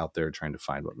like out there trying to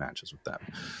find what matches with them.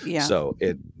 Yeah. So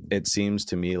it seems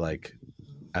to me like,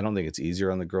 I don't think it's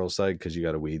easier on the girl side, because you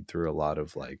got to weed through a lot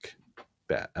of like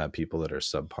people that are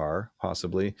subpar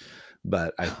possibly.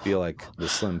 But I feel like the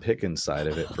Slim Pickens side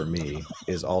of it for me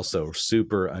is also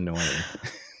super annoying.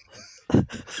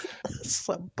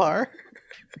 Subpar.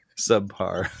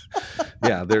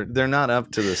 Yeah, they're not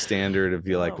up to the standard of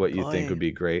what you think would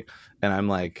be great. And I'm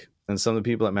like, and some of the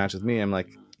people that match with me, I'm like,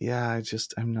 yeah,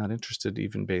 I'm not interested,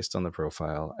 even based on the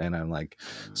profile. And I'm like,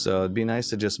 so it'd be nice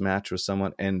to just match with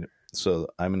someone. And so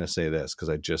I'm going to say this, because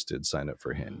I just did sign up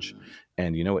for Hinge,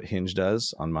 and you know what Hinge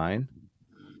does on mine?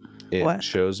 It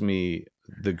shows me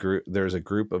the group. There's a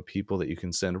group of people that you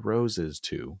can send roses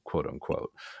to, quote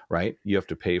unquote, right? You have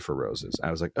to pay for roses.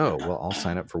 I was like, oh, well, I'll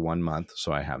sign up for 1 month,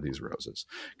 so I have these roses,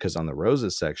 because on the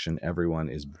roses section, everyone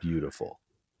is beautiful.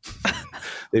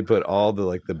 They put all the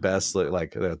like the best,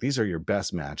 like these are your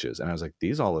best matches. And I was like,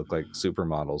 these all look like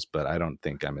supermodels, but I don't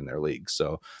think I'm in their league.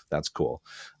 So that's cool.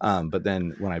 But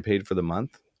then when I paid for the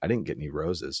month, I didn't get any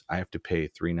roses. I have to pay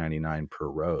 $3.99 per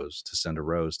rose to send a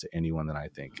rose to anyone that I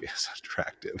think is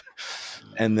attractive.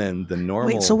 And then the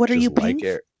normal. Wait, so what are you paying?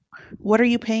 What are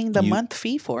you paying the month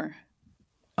fee for?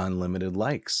 Unlimited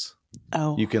likes.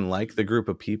 Oh, you can like the group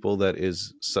of people that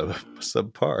is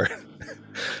subpar.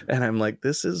 And I'm like,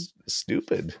 this is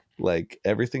stupid. Like,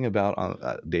 everything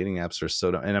about dating apps are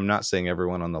so dumb. And I'm not saying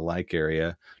everyone on the like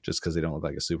area, just because they don't look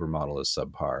like a supermodel, is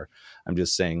subpar. I'm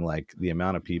just saying, like, the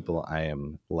amount of people I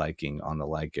am liking on the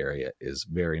like area is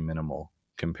very minimal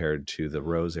compared to the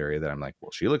rose area that I'm like,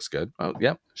 well, she looks good. Oh,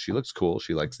 yep. She looks cool.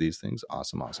 She likes these things.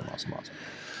 Awesome.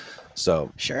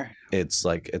 So sure. It's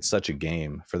like, it's such a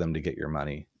game for them to get your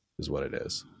money, is what it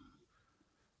is.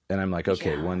 And I'm like,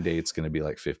 okay, one day it's going to be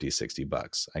like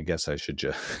 $50-$60. I guess I should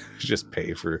just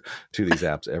pay to these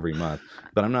apps every month.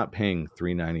 But I'm not paying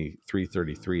 $3.90,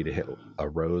 $3.33 to hit a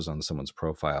rose on someone's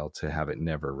profile to have it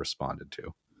never responded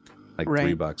to. Like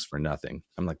 $3 for nothing.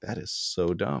 I'm like, that is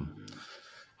so dumb.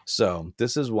 So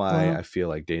this is why I feel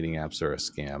like dating apps are a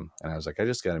scam. And I was like, I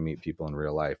just got to meet people in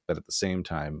real life. But at the same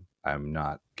time, I'm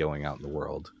not going out in the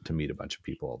world to meet a bunch of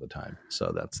people all the time.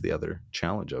 So that's the other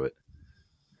challenge of it.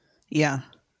 Yeah.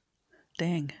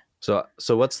 Dang. So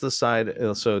what's the side?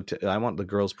 I want the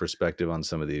girl's perspective on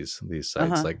some of these sites.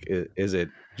 Uh-huh. Like, is it?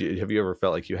 Have you ever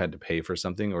felt like you had to pay for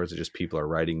something, or is it just people are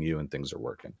writing you and things are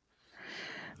working?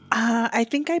 I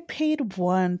think I paid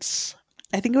once.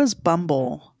 I think it was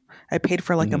Bumble. I paid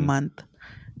for like a Mm-hmm. month.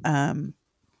 Been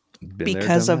there,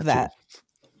 Because done of that too.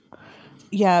 that.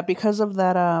 Yeah, because of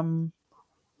that.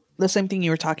 The same thing you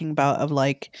were talking about of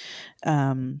like,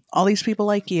 all these people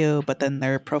like you, but then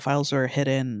their profiles were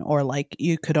hidden, or like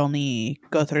you could only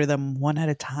go through them one at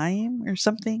a time, or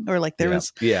something, or like Yeah, there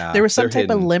yeah, was some they're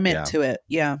type of hidden. limit Yeah, to it.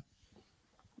 Yeah.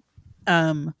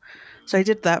 Um. So I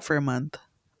did that for a month,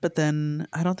 but then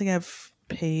I don't think I've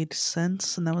paid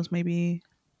since, and that was maybe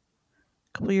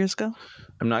a couple years ago.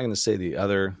 I'm not going to say the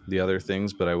other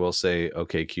things, but I will say,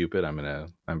 okay, Cupid.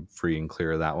 I'm free and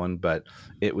clear of that one. But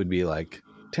it would be like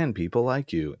 10 people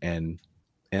like you, and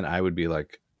I would be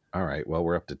like, all right, well,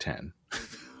 we're up to 10.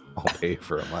 I'll pay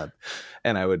for a month.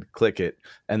 And I would click it,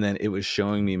 and then it was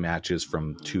showing me matches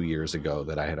from 2 years ago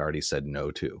that I had already said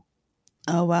no to.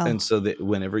 Oh wow. And so that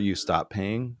whenever you stop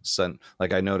paying,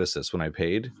 like I noticed this when I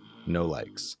paid, no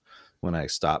likes. When I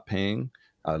stopped paying,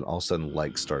 all of a sudden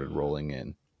likes started rolling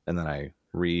in, and then I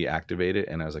reactivate it,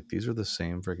 and I was like, these are the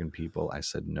same freaking people I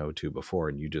said no to before,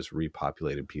 and you just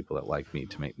repopulated people that like me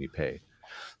to make me pay.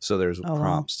 So there's Oh wow.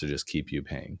 prompts to just keep you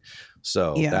paying.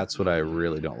 So Yeah. that's what I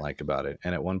really don't like about it.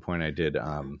 And at one point I did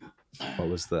what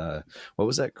was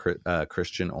that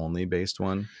Christian only based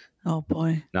one? Oh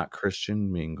boy. Not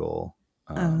Christian Mingle.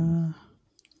 Uh.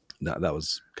 That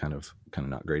was kind of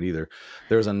not great either.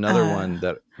 There was another one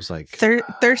that was like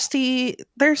Thirsty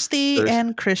thirst,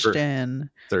 and Christian.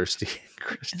 thirsty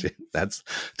Christian. That's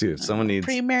dude. Someone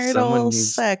Premarital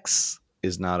needs sex.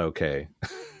 is not okay.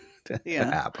 Yeah.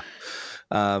 App.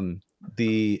 Oh man,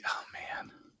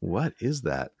 what is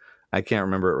that? I can't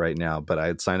remember it right now, but I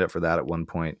had signed up for that at one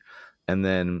point, and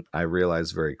then I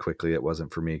realized very quickly it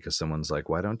wasn't for me because someone's like,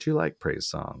 "Why don't you like praise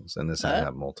songs?" And this had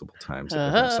happened multiple times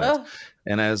at different sites,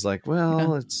 and I was like,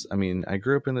 "Well, I mean, I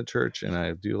grew up in the church and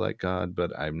I do like God,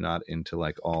 but I'm not into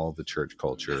like all the church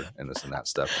culture and this and that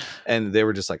stuff." And they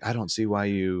were just like, "I don't see why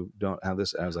you don't have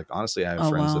this." And I was like, "Honestly, I have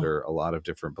friends that are a lot of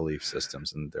different belief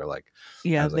systems, and they're like." I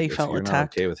Yeah, was like, they if felt you're not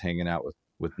attacked. okay with hanging out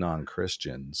with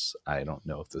non-Christians, I don't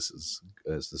know if this is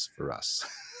for us.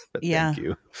 But Yeah. thank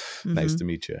you. Mm-hmm. Nice to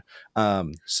meet you.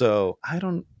 So I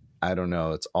don't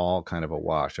know. It's all kind of a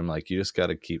wash. I'm like, you just got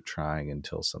to keep trying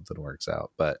until something works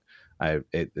out. But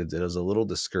it is a little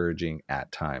discouraging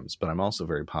at times, but I'm also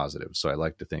very positive. So I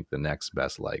like to think the next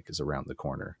best like is around the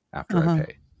corner after I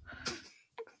pay.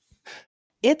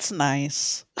 It's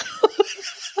nice.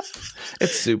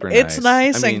 It's super nice. It's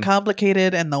nice and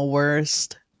complicated and the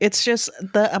worst. It's just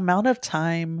the amount of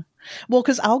time. Well,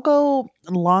 because I'll go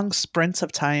long sprints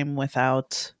of time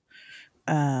without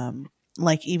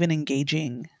like even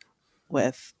engaging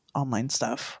with online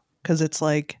stuff. Because it's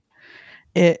like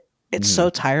it's so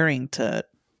tiring to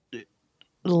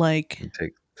like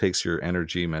it takes your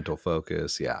energy, mental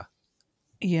focus. Yeah.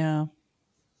 Yeah.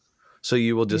 So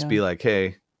you will just be like,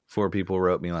 hey, 4 people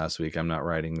wrote me last week. I'm not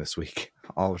writing this week.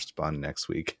 I'll respond next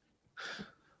week.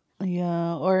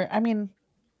 Yeah. Or, I mean,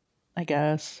 I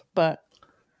guess, but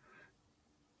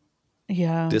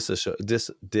yeah.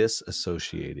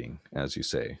 Disassociating, as you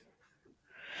say.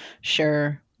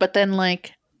 Sure. But then,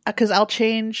 like, because I'll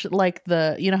change, like,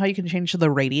 you know how you can change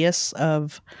the radius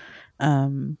of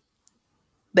the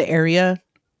area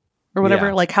or whatever?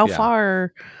 Yeah, like, how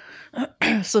far?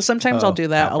 So sometimes I'll do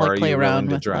that. I'll, like, play around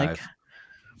with, like,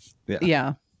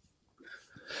 yeah.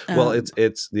 Well,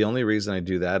 it's the only reason I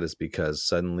do that is because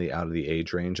suddenly out of the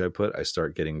age range I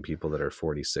start getting people that are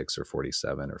 46 or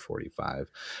 47 or 45.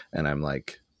 And I'm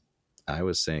like, I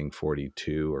was saying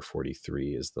 42 or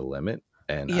 43 is the limit.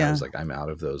 And I was like, I'm out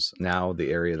of those. Now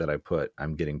the area that I put,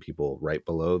 I'm getting people right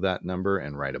below that number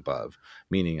and right above,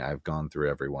 meaning I've gone through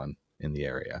everyone in the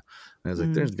area. And I was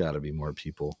like, there's got to be more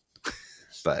people,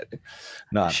 but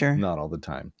not all the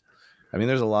time. I mean,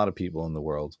 there's a lot of people in the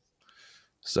world.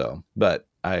 So, but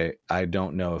I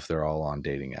don't know if they're all on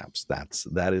dating apps.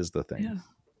 That is the thing. Yeah.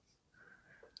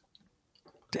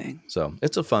 Dang. So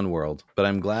it's a fun world, but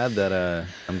I'm glad that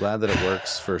it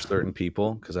works for certain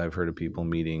people, because I've heard of people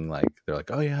meeting, like they're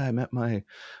like, oh yeah, I met my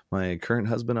current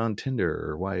husband on Tinder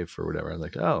or wife or whatever. I was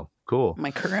like, oh, cool.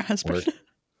 My current husband.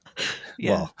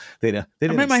 Yeah. Well, they didn't. I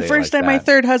met my first and my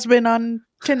third husband on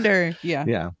Tinder. Yeah.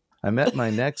 Yeah. I met my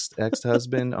next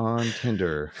ex-husband on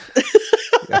Tinder.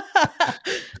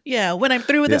 Yeah. When I'm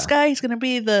through with this guy, he's going to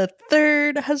be the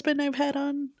third husband I've had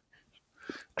on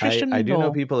Christian. I do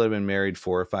know people that have been married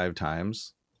 4 or 5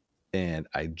 times, and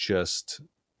I just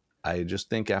I just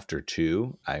think after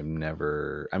two, I've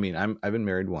been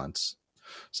married once.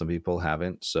 Some people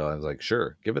haven't. So I was like,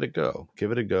 sure, give it a go.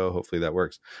 Give it a go. Hopefully that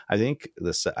works. I think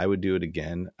I would do it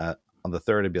again. On the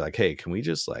third, I'd be like, hey, can we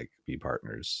just like be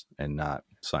partners and not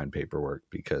sign paperwork?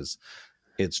 Because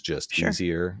it's just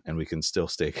easier and we can still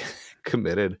stay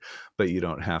committed, but you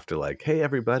don't have to like, hey,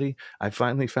 everybody, I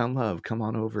finally found love. Come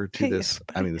on over to this.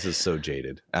 Everybody. I mean, this is so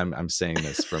jaded. I'm saying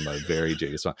this from a very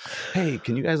jaded spot. Hey,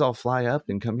 can you guys all fly up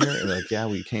and come here? And they're like, yeah,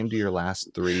 we came to your last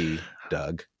three,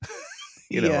 Doug,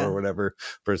 or whatever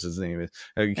person's name is.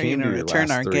 We came to your return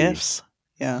last our three gifts.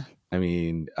 Yeah. I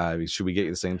mean, should we get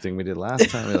you the same thing we did last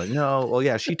time? They're like, no, well,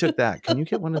 yeah, she took that. Can you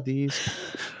get one of these?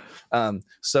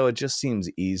 So it just seems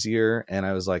easier. And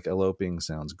I was like, eloping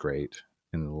sounds great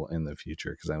in the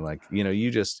future. Cause I'm like,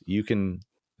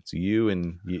 it's you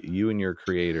and your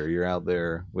creator, you're out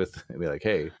there with, be like,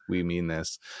 hey, we mean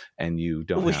this. And you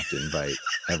don't have to invite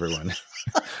everyone.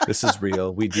 This is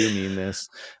real. We do mean this.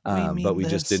 But we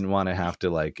just didn't want to have to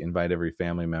like invite every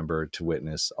family member to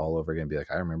witness all over again. Be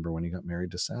like, I remember when you got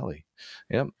married to Sally.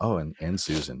 Yep. Oh, and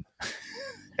Susan.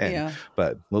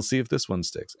 But we'll see if this one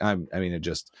sticks. And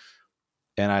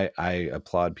I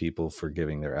applaud people for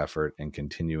giving their effort and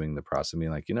continuing the process.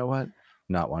 Being like, you know what?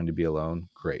 Not wanting to be alone.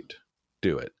 Great.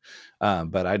 Do it.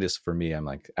 But for me, I'm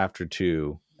like, after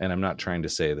two, and I'm not trying to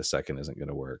say the second isn't going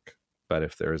to work, but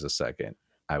if there is a second,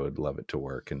 I would love it to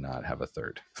work and not have a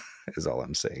third is all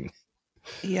I'm saying.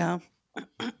 Yeah.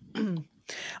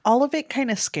 All of it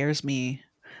kind of scares me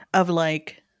of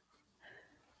like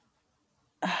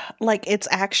it's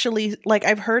actually like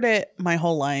I've heard it my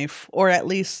whole life, or at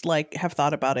least like have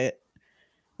thought about it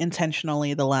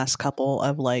intentionally the last couple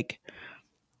of like,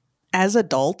 as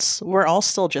adults, we're all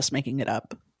still just making it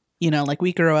up. Like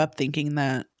we grow up thinking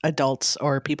that adults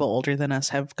or people older than us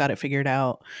have got it figured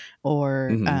out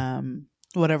or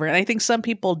whatever. And I think some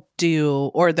people do,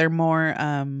 or they're more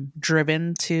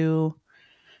driven to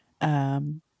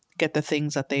get the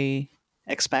things that they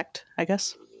expect, I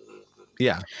guess.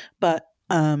 Yeah. But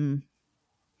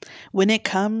when it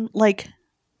comes like,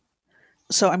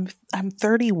 so I'm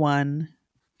 31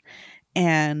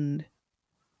 and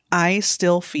I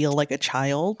still feel like a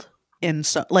child. And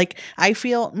so like I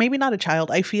feel maybe not a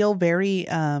child. I feel very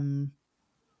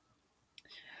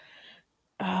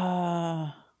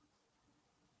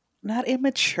not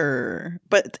immature,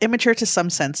 but immature to some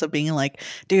sense of being like,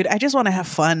 dude, I just want to have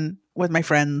fun with my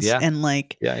friends and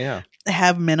like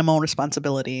have minimal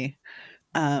responsibility.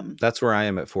 That's where I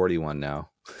am at 41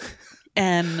 now.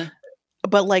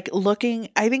 But like looking,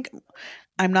 I think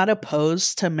I'm not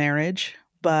opposed to marriage,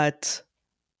 but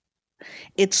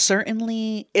it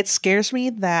scares me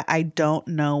that I don't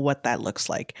know what that looks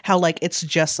like. How like it's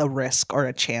just a risk or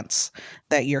a chance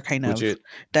that you're kind of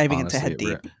diving into head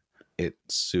deep. It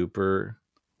super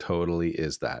totally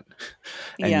is that.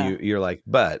 And you're like,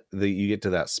 but you get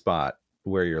to that spot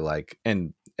where you're like,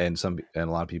 and a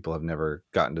lot of people have never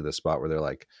gotten to the spot where they're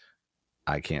like,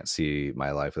 I can't see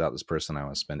my life without this person. I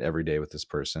want to spend every day with this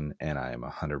person. And I am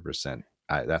 100%.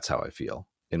 That's how I feel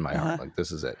in my heart. Like,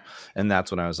 this is it. And that's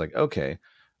when I was like, okay,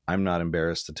 I'm not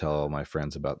embarrassed to tell my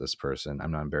friends about this person.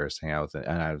 I'm not embarrassed to hang out with it.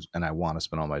 And I want to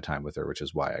spend all my time with her, which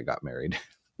is why I got married.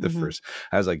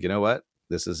 I was like, you know what?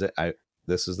 This is it.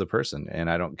 This is the person. And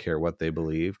I don't care what they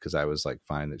believe. Cause I was like,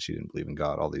 fine that she didn't believe in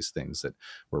God. All these things that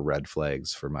were red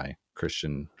flags for my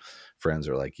Christian friends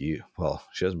are like, she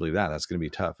doesn't believe that. That's going to be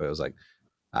tough. I was like,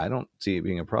 I don't see it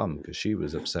being a problem, because she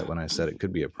was upset when I said it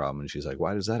could be a problem. And she's like,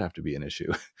 why does that have to be an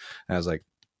issue? And I was like,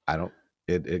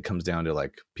 it comes down to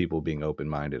like people being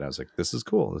open-minded. I was like, this is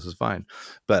cool. This is fine.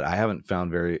 But I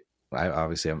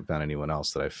obviously haven't found anyone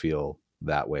else that I feel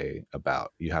that way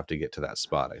about. You have to get to that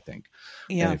spot, I think.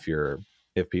 Yeah. And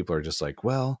if people are just like,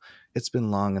 well, it's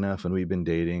been long enough and we've been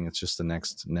dating, it's just the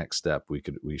next step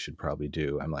we should probably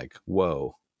do. I'm like,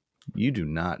 whoa, you do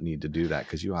not need to do that,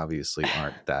 because you obviously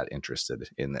aren't that interested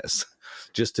in this.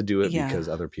 Just to do it because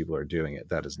other people are doing it,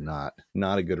 that is not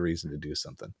a good reason to do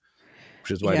something.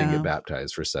 Which is why I didn't get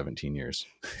baptized for 17 years.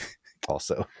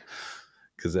 Also,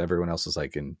 because everyone else is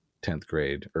like in 10th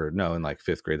grade, or no, in like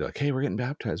 5th grade, they're like, hey, we're getting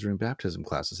baptized, we're in baptism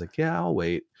class. It's like, yeah, I'll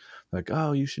wait. Like,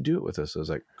 oh, you should do it with us. I was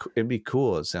like, it'd be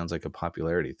cool. It sounds like a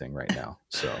popularity thing right now,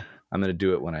 so I'm gonna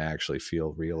do it when I actually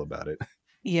feel real about it.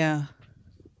 Yeah.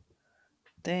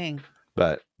 Dang.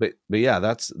 But yeah,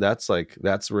 that's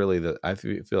really I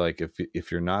feel like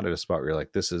if you're not at a spot where you're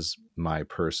like, this is my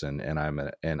person,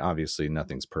 and obviously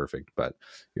nothing's perfect, but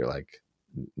you're like,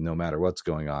 no matter what's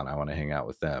going on, I want to hang out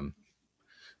with them.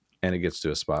 And it gets to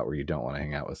a spot where you don't want to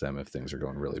hang out with them if things are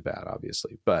going really bad,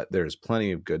 obviously. But there's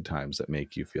plenty of good times that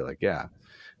make you feel like, yeah.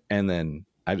 And then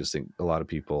I just think a lot of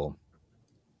people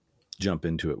jump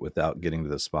into it without getting to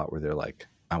the spot where they're like,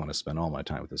 I want to spend all my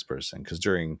time with this person. Because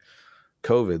during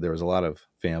COVID, there was a lot of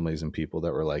families and people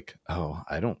that were like, oh,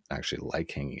 I don't actually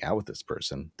like hanging out with this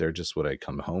person. They're just what I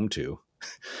come home to.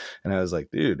 And I was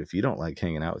like, dude, if you don't like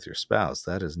hanging out with your spouse,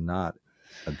 that is not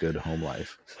a good home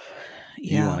life.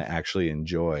 You want to actually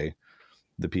enjoy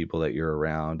the people that you're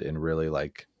around and really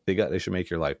like, they should make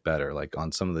your life better. Like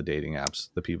on some of the dating apps,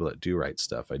 the people that do write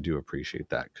stuff, I do appreciate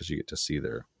that because you get to see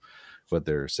what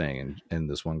they're saying. And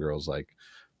this one girl's like,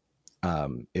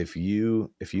 if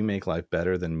you make life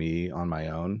better than me on my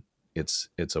own, it's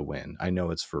a win. I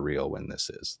know it's for real when this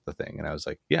is the thing. And I was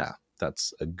like, yeah,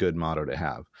 that's a good motto to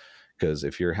have. Because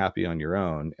if you're happy on your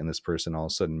own and this person all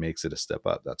of a sudden makes it a step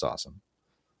up, that's awesome.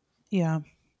 Yeah.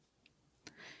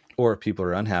 Or if people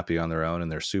are unhappy on their own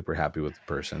and they're super happy with the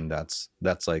person, that's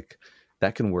like,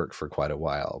 that can work for quite a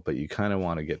while. But you kind of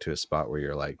want to get to a spot where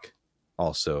you're like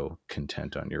also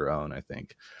content on your own. I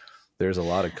think there's a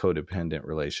lot of codependent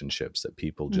relationships that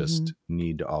people just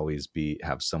need to always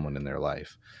have someone in their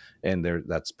life. And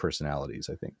that's personalities,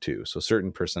 I think, too. So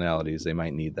certain personalities, they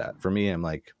might need that. For me, I'm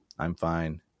like, I'm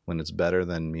fine. When it's better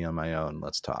than me on my own,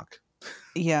 let's talk.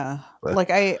 Yeah. Like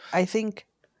I think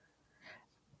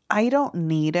I don't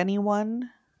need anyone.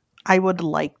 I would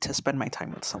like to spend my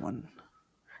time with someone.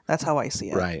 That's how I see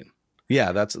it. Right.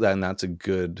 Yeah, that's a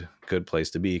good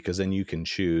place to be, because then you can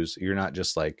choose. You're not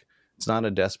just like, it's not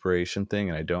a desperation thing.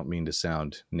 And I don't mean to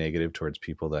sound negative towards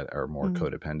people that are more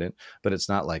codependent, but it's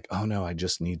not like, oh no, I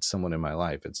just need someone in my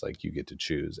life. It's like you get to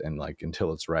choose, and like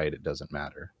until it's right, it doesn't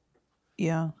matter.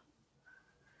 Yeah.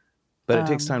 But it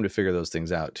takes time to figure those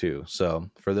things out too. So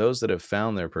for those that have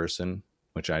found their person,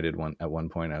 which I did at one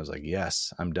point, I was like,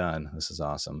 yes, I'm done. This is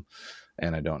awesome.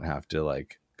 And I don't have to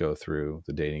like go through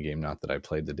the dating game. Not that I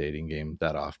played the dating game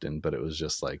that often, but it was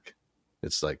just like,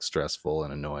 it's like stressful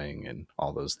and annoying and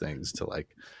all those things to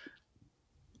like,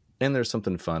 and there's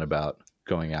something fun about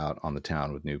going out on the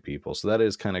town with new people. So that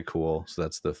is kind of cool. So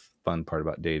that's the fun part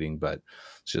about dating, but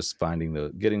it's just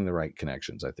getting the right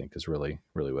connections, I think, is really,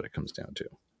 really what it comes down to.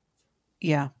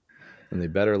 Yeah. And they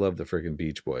better love the freaking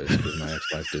Beach Boys, because my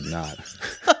ex-wife did not.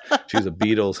 She was a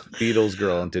Beatles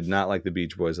girl and did not like the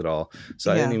Beach Boys at all.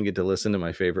 So I didn't even get to listen to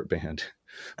my favorite band.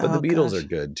 But the Beatles are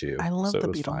good too. I love the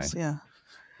Beatles. Fine. Yeah.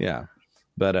 Yeah.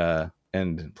 But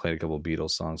and played a couple of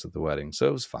Beatles songs at the wedding. So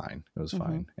it was fine. It was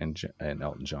fine. And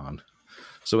Elton John.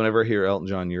 So whenever I hear Elton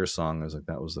John, Your Song, I was like,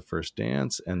 that was the first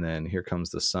dance. And then Here Comes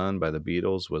the Sun by the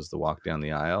Beatles was the walk down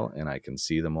the aisle. And I can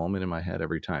see the moment in my head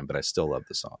every time, but I still love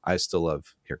the song. I still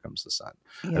love Here Comes the Sun.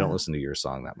 Yeah. I don't listen to Your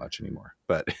Song that much anymore,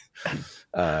 but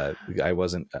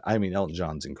Elton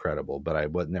John's incredible, but I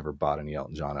never bought any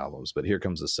Elton John albums. But Here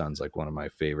Comes the Sun's like one of my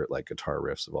favorite like guitar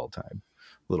riffs of all time.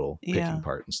 Little picking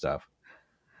part and stuff.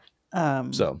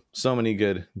 So many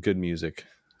good music.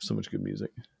 So much good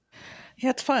music. Yeah,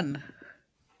 it's fun.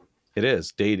 It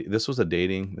is. This is a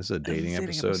dating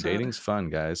episode. Dating's fun,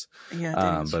 guys.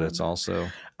 Yeah. But it's also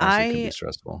can be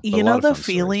stressful. You know, the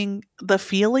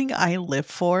feeling I live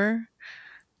for,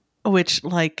 which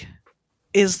like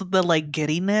is the like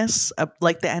giddiness of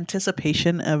like the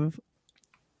anticipation of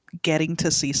getting to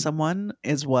see someone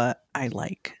is what I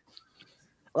like.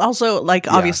 Also, like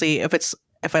obviously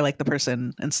if I like the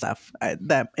person and stuff,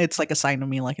 that it's like a sign of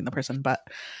me liking the person, but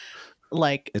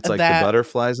like it's like the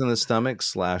butterflies in the stomach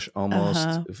 /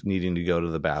 almost needing to go to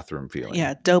the bathroom feeling.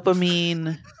 Yeah,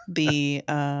 dopamine, the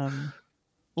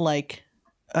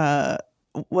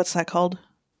what's that called?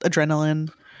 Adrenaline.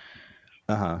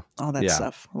 All that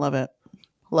stuff. Love it.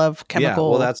 Love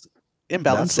chemical that's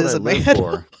imbalances in my head.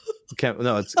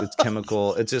 No, it's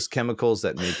chemical. It's just chemicals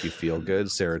that make you feel good.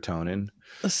 Serotonin.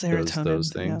 Those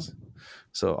things. Yeah.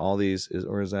 So all these is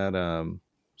that serotonin?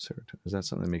 Is that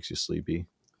something that makes you sleepy?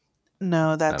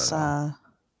 No, that's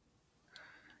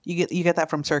you get that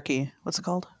from turkey. What's it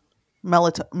called?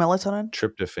 Melatonin?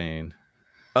 Tryptophan.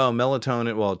 Oh,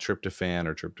 melatonin. Well,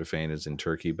 tryptophan is in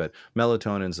turkey, but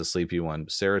melatonin's the sleepy one.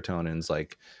 Serotonin's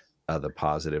like the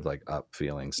positive, like up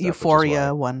feeling stuff.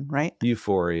 Euphoria one, right?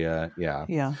 Euphoria, yeah.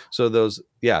 Yeah. So those,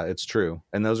 it's true.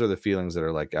 And those are the feelings that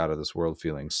are like out of this world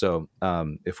feelings. So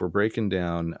if we're breaking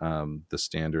down the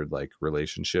standard like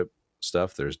relationship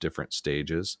stuff, there's different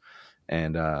stages.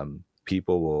 And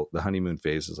the honeymoon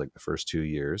phase is like the first 2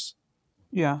 years.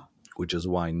 Yeah. Which is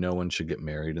why no one should get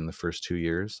married in the first 2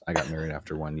 years. I got married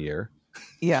after 1 year.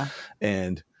 Yeah.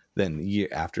 And then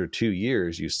after 2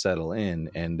 years, you settle in,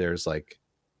 and there's like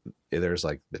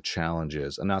the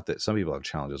challenges, and not that some people have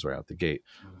challenges right out the gate,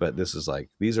 but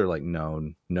these are like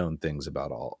known things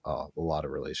about a lot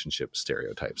of relationship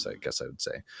stereotypes, I guess I would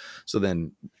say. So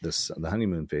then the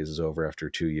honeymoon phase is over after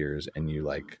 2 years, and you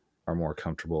like are more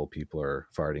comfortable. People are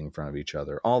farting in front of each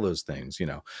other, all those things,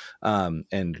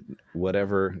 and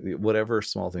whatever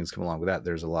small things come along with that,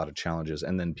 there's a lot of challenges.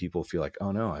 And then people feel like,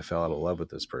 oh no, I fell out of love with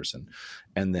this person.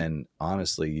 And then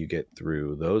honestly, you get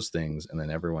through those things. And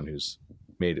then everyone who's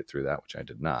made it through that, which I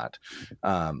did not.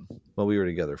 Well, we were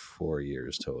together 4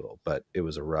 years total, but it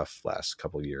was a rough last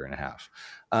couple year and a half.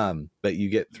 But you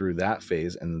get through that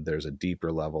phase, and there's a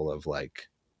deeper level of like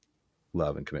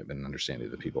love and commitment and understanding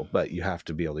of the people, but you have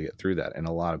to be able to get through that. And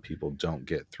a lot of people don't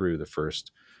get through the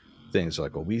first things. They're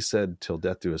like, well, we said till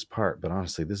death do us part, but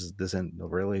honestly, the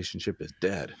relationship is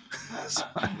dead. So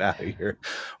I'm out of here,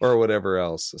 or whatever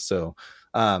else. So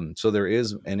there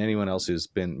is, and anyone else who's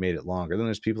made it longer, then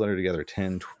there's people that are together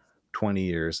 10, 20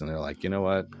 years, and they're like, you know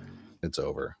what? It's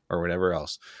over, or whatever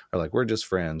else. Or like, we're just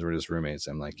friends, we're just roommates.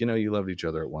 I'm like, you loved each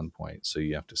other at one point, so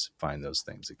you have to find those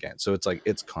things again. So it's like,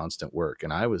 it's constant work.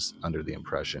 And I was under the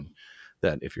impression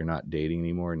that if you're not dating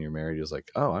anymore and you're married, it's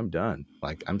like, oh, I'm done.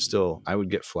 Like, I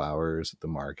would get flowers at the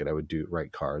market. I would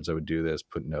write cards. I would do this,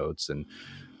 put notes and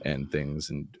things,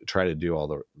 and try to do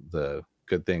all the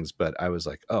good things. But I was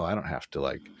like, oh, I don't have to,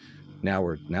 like,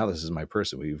 now this is my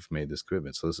person. We've made this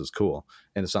commitment, so this is cool.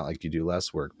 And it's not like you do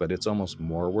less work, but it's almost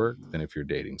more work than if you're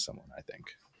dating someone, I think.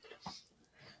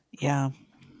 Yeah.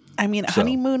 I mean,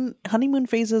 honeymoon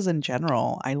phases in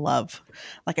general, I love.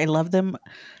 Like, I love them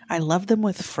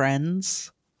with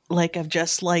friends. Like, of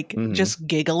just like just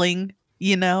giggling,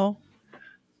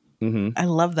 Mm-hmm. I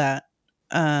love that.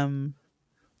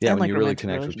 Yeah, when you really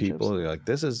connect with people, you're like,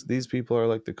 these people are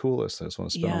like the coolest. I just want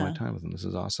to spend all my time with them. This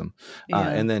is awesome. Yeah.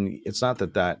 And then it's not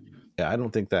that I don't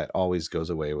think that always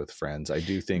goes away with friends. I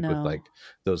do think with like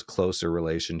those closer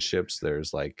relationships,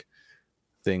 there's like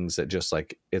things that just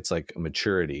like, it's like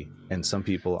maturity, and some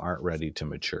people aren't ready to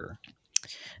mature.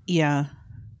 Yeah.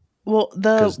 Well,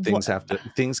 because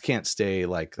things can't stay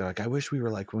like, they're like, I wish we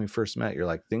were like when we first met. You're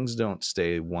like, things don't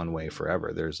stay one way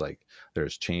forever.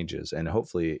 There's changes, and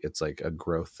hopefully it's like a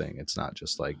growth thing. It's not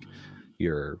just like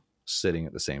you're sitting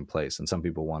at the same place. And some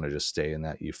people want to just stay in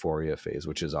that euphoria phase,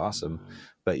 which is awesome,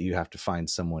 but you have to find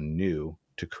someone new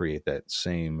to create that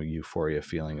same euphoria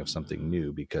feeling of something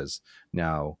new, because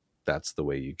now that's the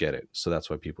way you get it. So that's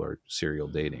why people are serial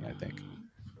dating, I think.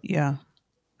 Yeah.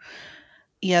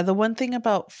 Yeah, the one thing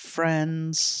about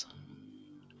friends,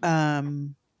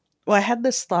 well, I had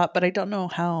this thought, but I don't know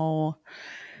how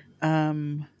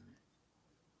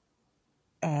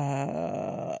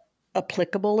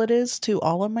applicable it is to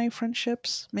all of my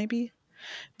friendships, maybe.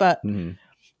 But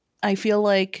I feel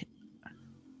like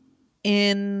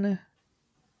in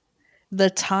the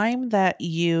time that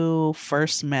you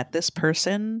first met this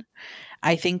person,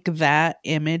 I think that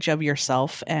image of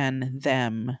yourself and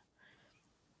them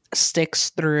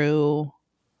sticks through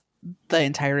the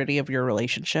entirety of your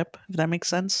relationship, if that makes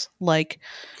sense. Like,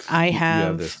 I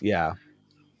have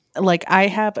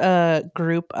a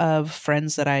group of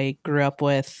friends that I grew up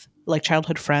with, like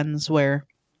childhood friends, where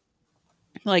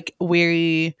like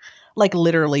we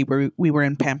were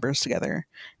in Pampers together,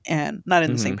 and not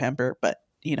in the same Pamper, but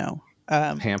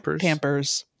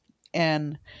Pampers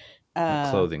and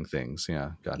clothing things.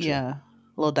 Yeah, gotcha. Yeah,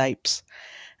 little diapers.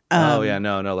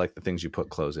 No, like the things you put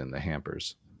clothes in, the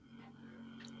hampers.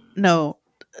 No,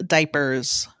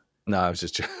 diapers. No,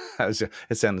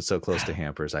 it sounded so close to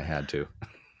hampers, I had to.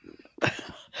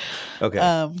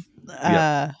 Okay.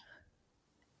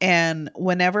 And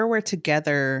whenever we're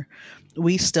together,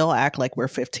 we still act like we're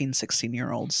 15,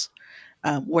 16-year-olds.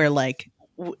 We're like,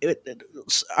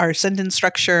 our sentence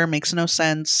structure makes no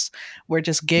sense. We're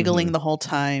just giggling the whole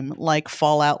time, like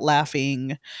fall out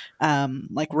laughing,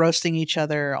 like roasting each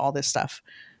other, all this stuff.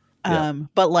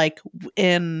 But like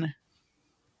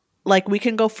we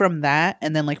can go from that,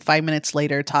 and then like 5 minutes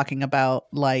later talking about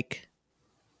like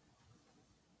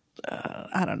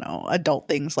I don't know, adult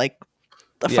things like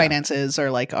the finances or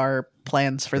like our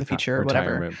plans for the future or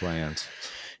whatever. Retirement plans.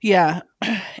 Yeah.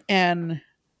 And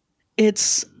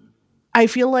I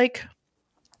feel like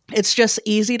it's just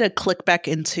easy to click back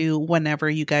into whenever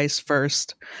you guys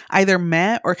first either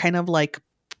met or kind of like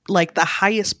the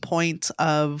highest point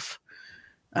of,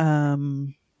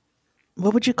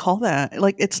 what would you call that?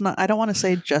 Like, it's not, I don't want to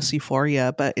say just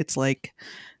euphoria, but it's like,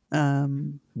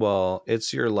 well,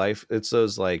 it's your life. It's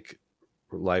those like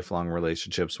lifelong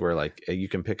relationships where like you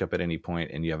can pick up at any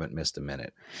point and you haven't missed a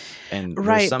minute. And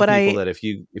there's some people that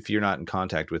if you're not in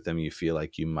contact with them, you feel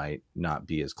like you might not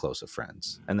be as close of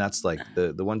friends. And that's like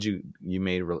the ones you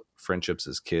made friendships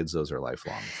as kids. Those are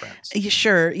lifelong friends.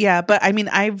 Sure. Yeah. But I mean,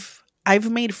 I've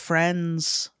made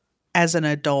friends as an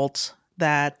adult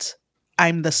that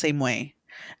I'm the same way.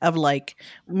 of like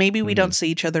maybe we don't see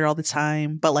each other all the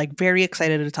time, but like very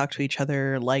excited to talk to each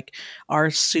other, like are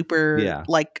super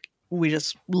like we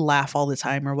just laugh all the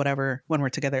time or whatever when we're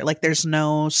together. Like there's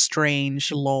no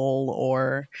strange lull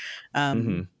or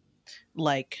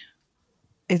like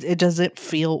it doesn't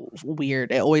feel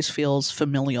weird. It always feels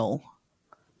familial.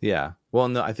 Yeah. Well,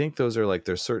 no, I think those are like,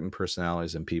 there's certain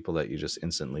personalities and people that you just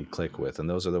instantly click with. And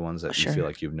those are the ones that you feel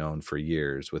like you've known for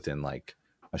years within like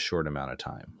a short amount of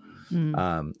time.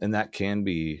 And that can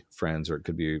be friends, or it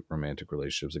could be romantic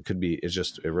relationships. It could be,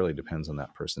 it really depends on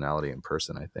that personality and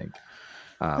person, I think.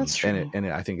 That's true. And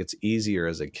I think it's easier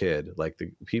as a kid, like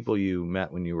the people you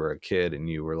met when you were a kid and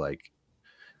you were like,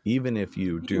 even if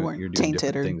you're doing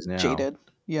different things now, jaded.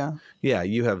 Yeah,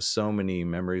 you have so many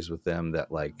memories with them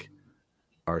that like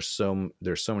there's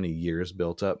so many years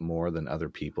built up more than other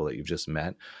people that you've just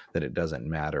met, that it doesn't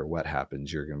matter what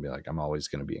happens. You're going to be like, I'm always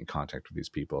going to be in contact with these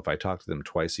people. If I talk to them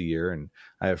twice a year, and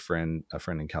I have a friend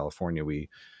in California, we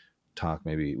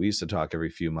used to talk every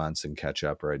few months and catch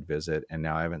up, or I'd visit. And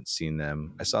now I haven't seen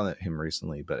them. I saw him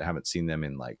recently, but I haven't seen them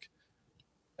in like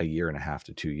a year and a half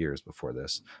to 2 years before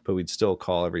this, but we'd still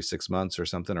call every 6 months or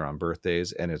something, or on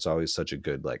birthdays. And it's always such a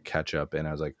good like catch up. And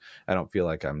I was like, I don't feel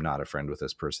like I'm not a friend with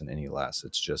this person any less.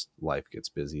 It's just life gets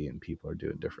busy and people are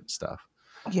doing different stuff.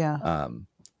 Yeah.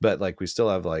 But like, we still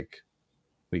have like,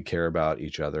 we care about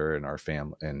each other and our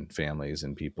families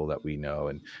and people that we know.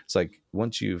 And it's like,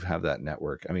 once you have that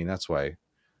network, I mean, that's why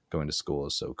going to school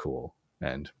is so cool.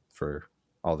 And for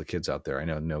all the kids out there, I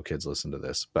know no kids listen to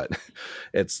this, but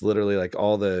it's literally like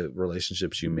all the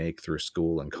relationships you make through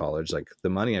school and college. Like the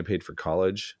money I paid for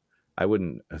college, I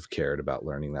wouldn't have cared about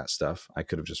learning that stuff. I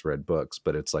could have just read books,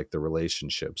 but it's like the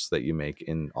relationships that you make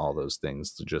in all those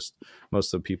things. Just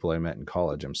most of the people I met in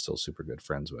college, I'm still super good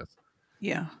friends with.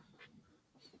 Yeah.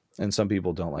 And some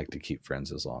people don't like to keep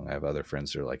friends as long. I have other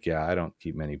friends who are like, yeah, I don't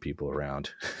keep many people around.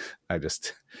 I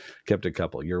just kept a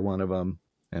couple. You're one of them.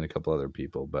 And a couple other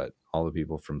people, but all the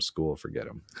people from school, forget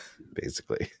them,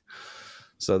 basically.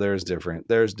 So there's different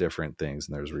things,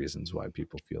 and there's reasons why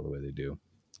people feel the way they do.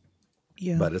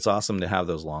 Yeah. But it's awesome to have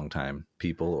those longtime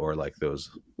people, or like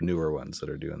those newer ones that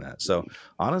are doing that. So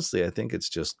honestly, I think it's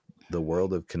just the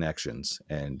world of connections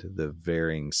and the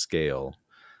varying scale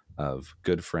of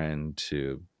good friend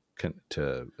to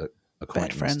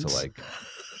acquaintance to like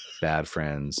bad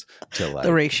friends to like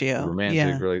the ratio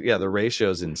romantic. The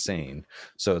ratio is insane.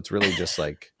 So it's really just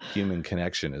like human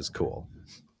connection is cool.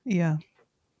 Yeah.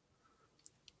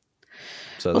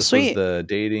 So this was the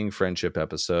dating friendship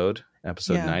episode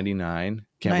 99.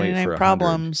 Can't wait for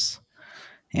problems.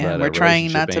 And we're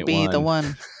trying not to be the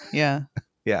one. Yeah.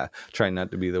 Yeah. Trying not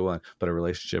to be the one, but a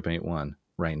relationship ain't one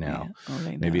right now.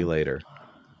 Maybe later.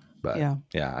 But yeah,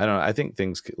 I don't know. I think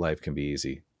life can be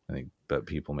easy. I think, but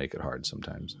people make it hard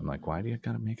sometimes. I'm like, why do you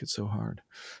gotta make it so hard?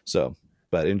 So,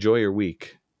 but enjoy your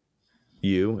week,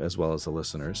 you as well as the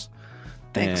listeners.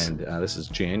 Thanks. And this is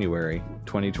January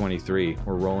 2023.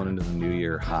 We're rolling into the new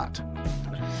year hot.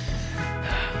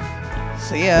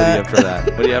 So yeah.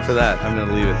 What do you have for that? I'm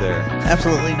gonna leave it there.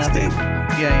 Absolutely nothing.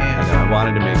 Yeah. I know. I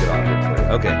wanted to make it awkward for you.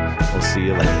 Okay. We'll see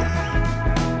you later.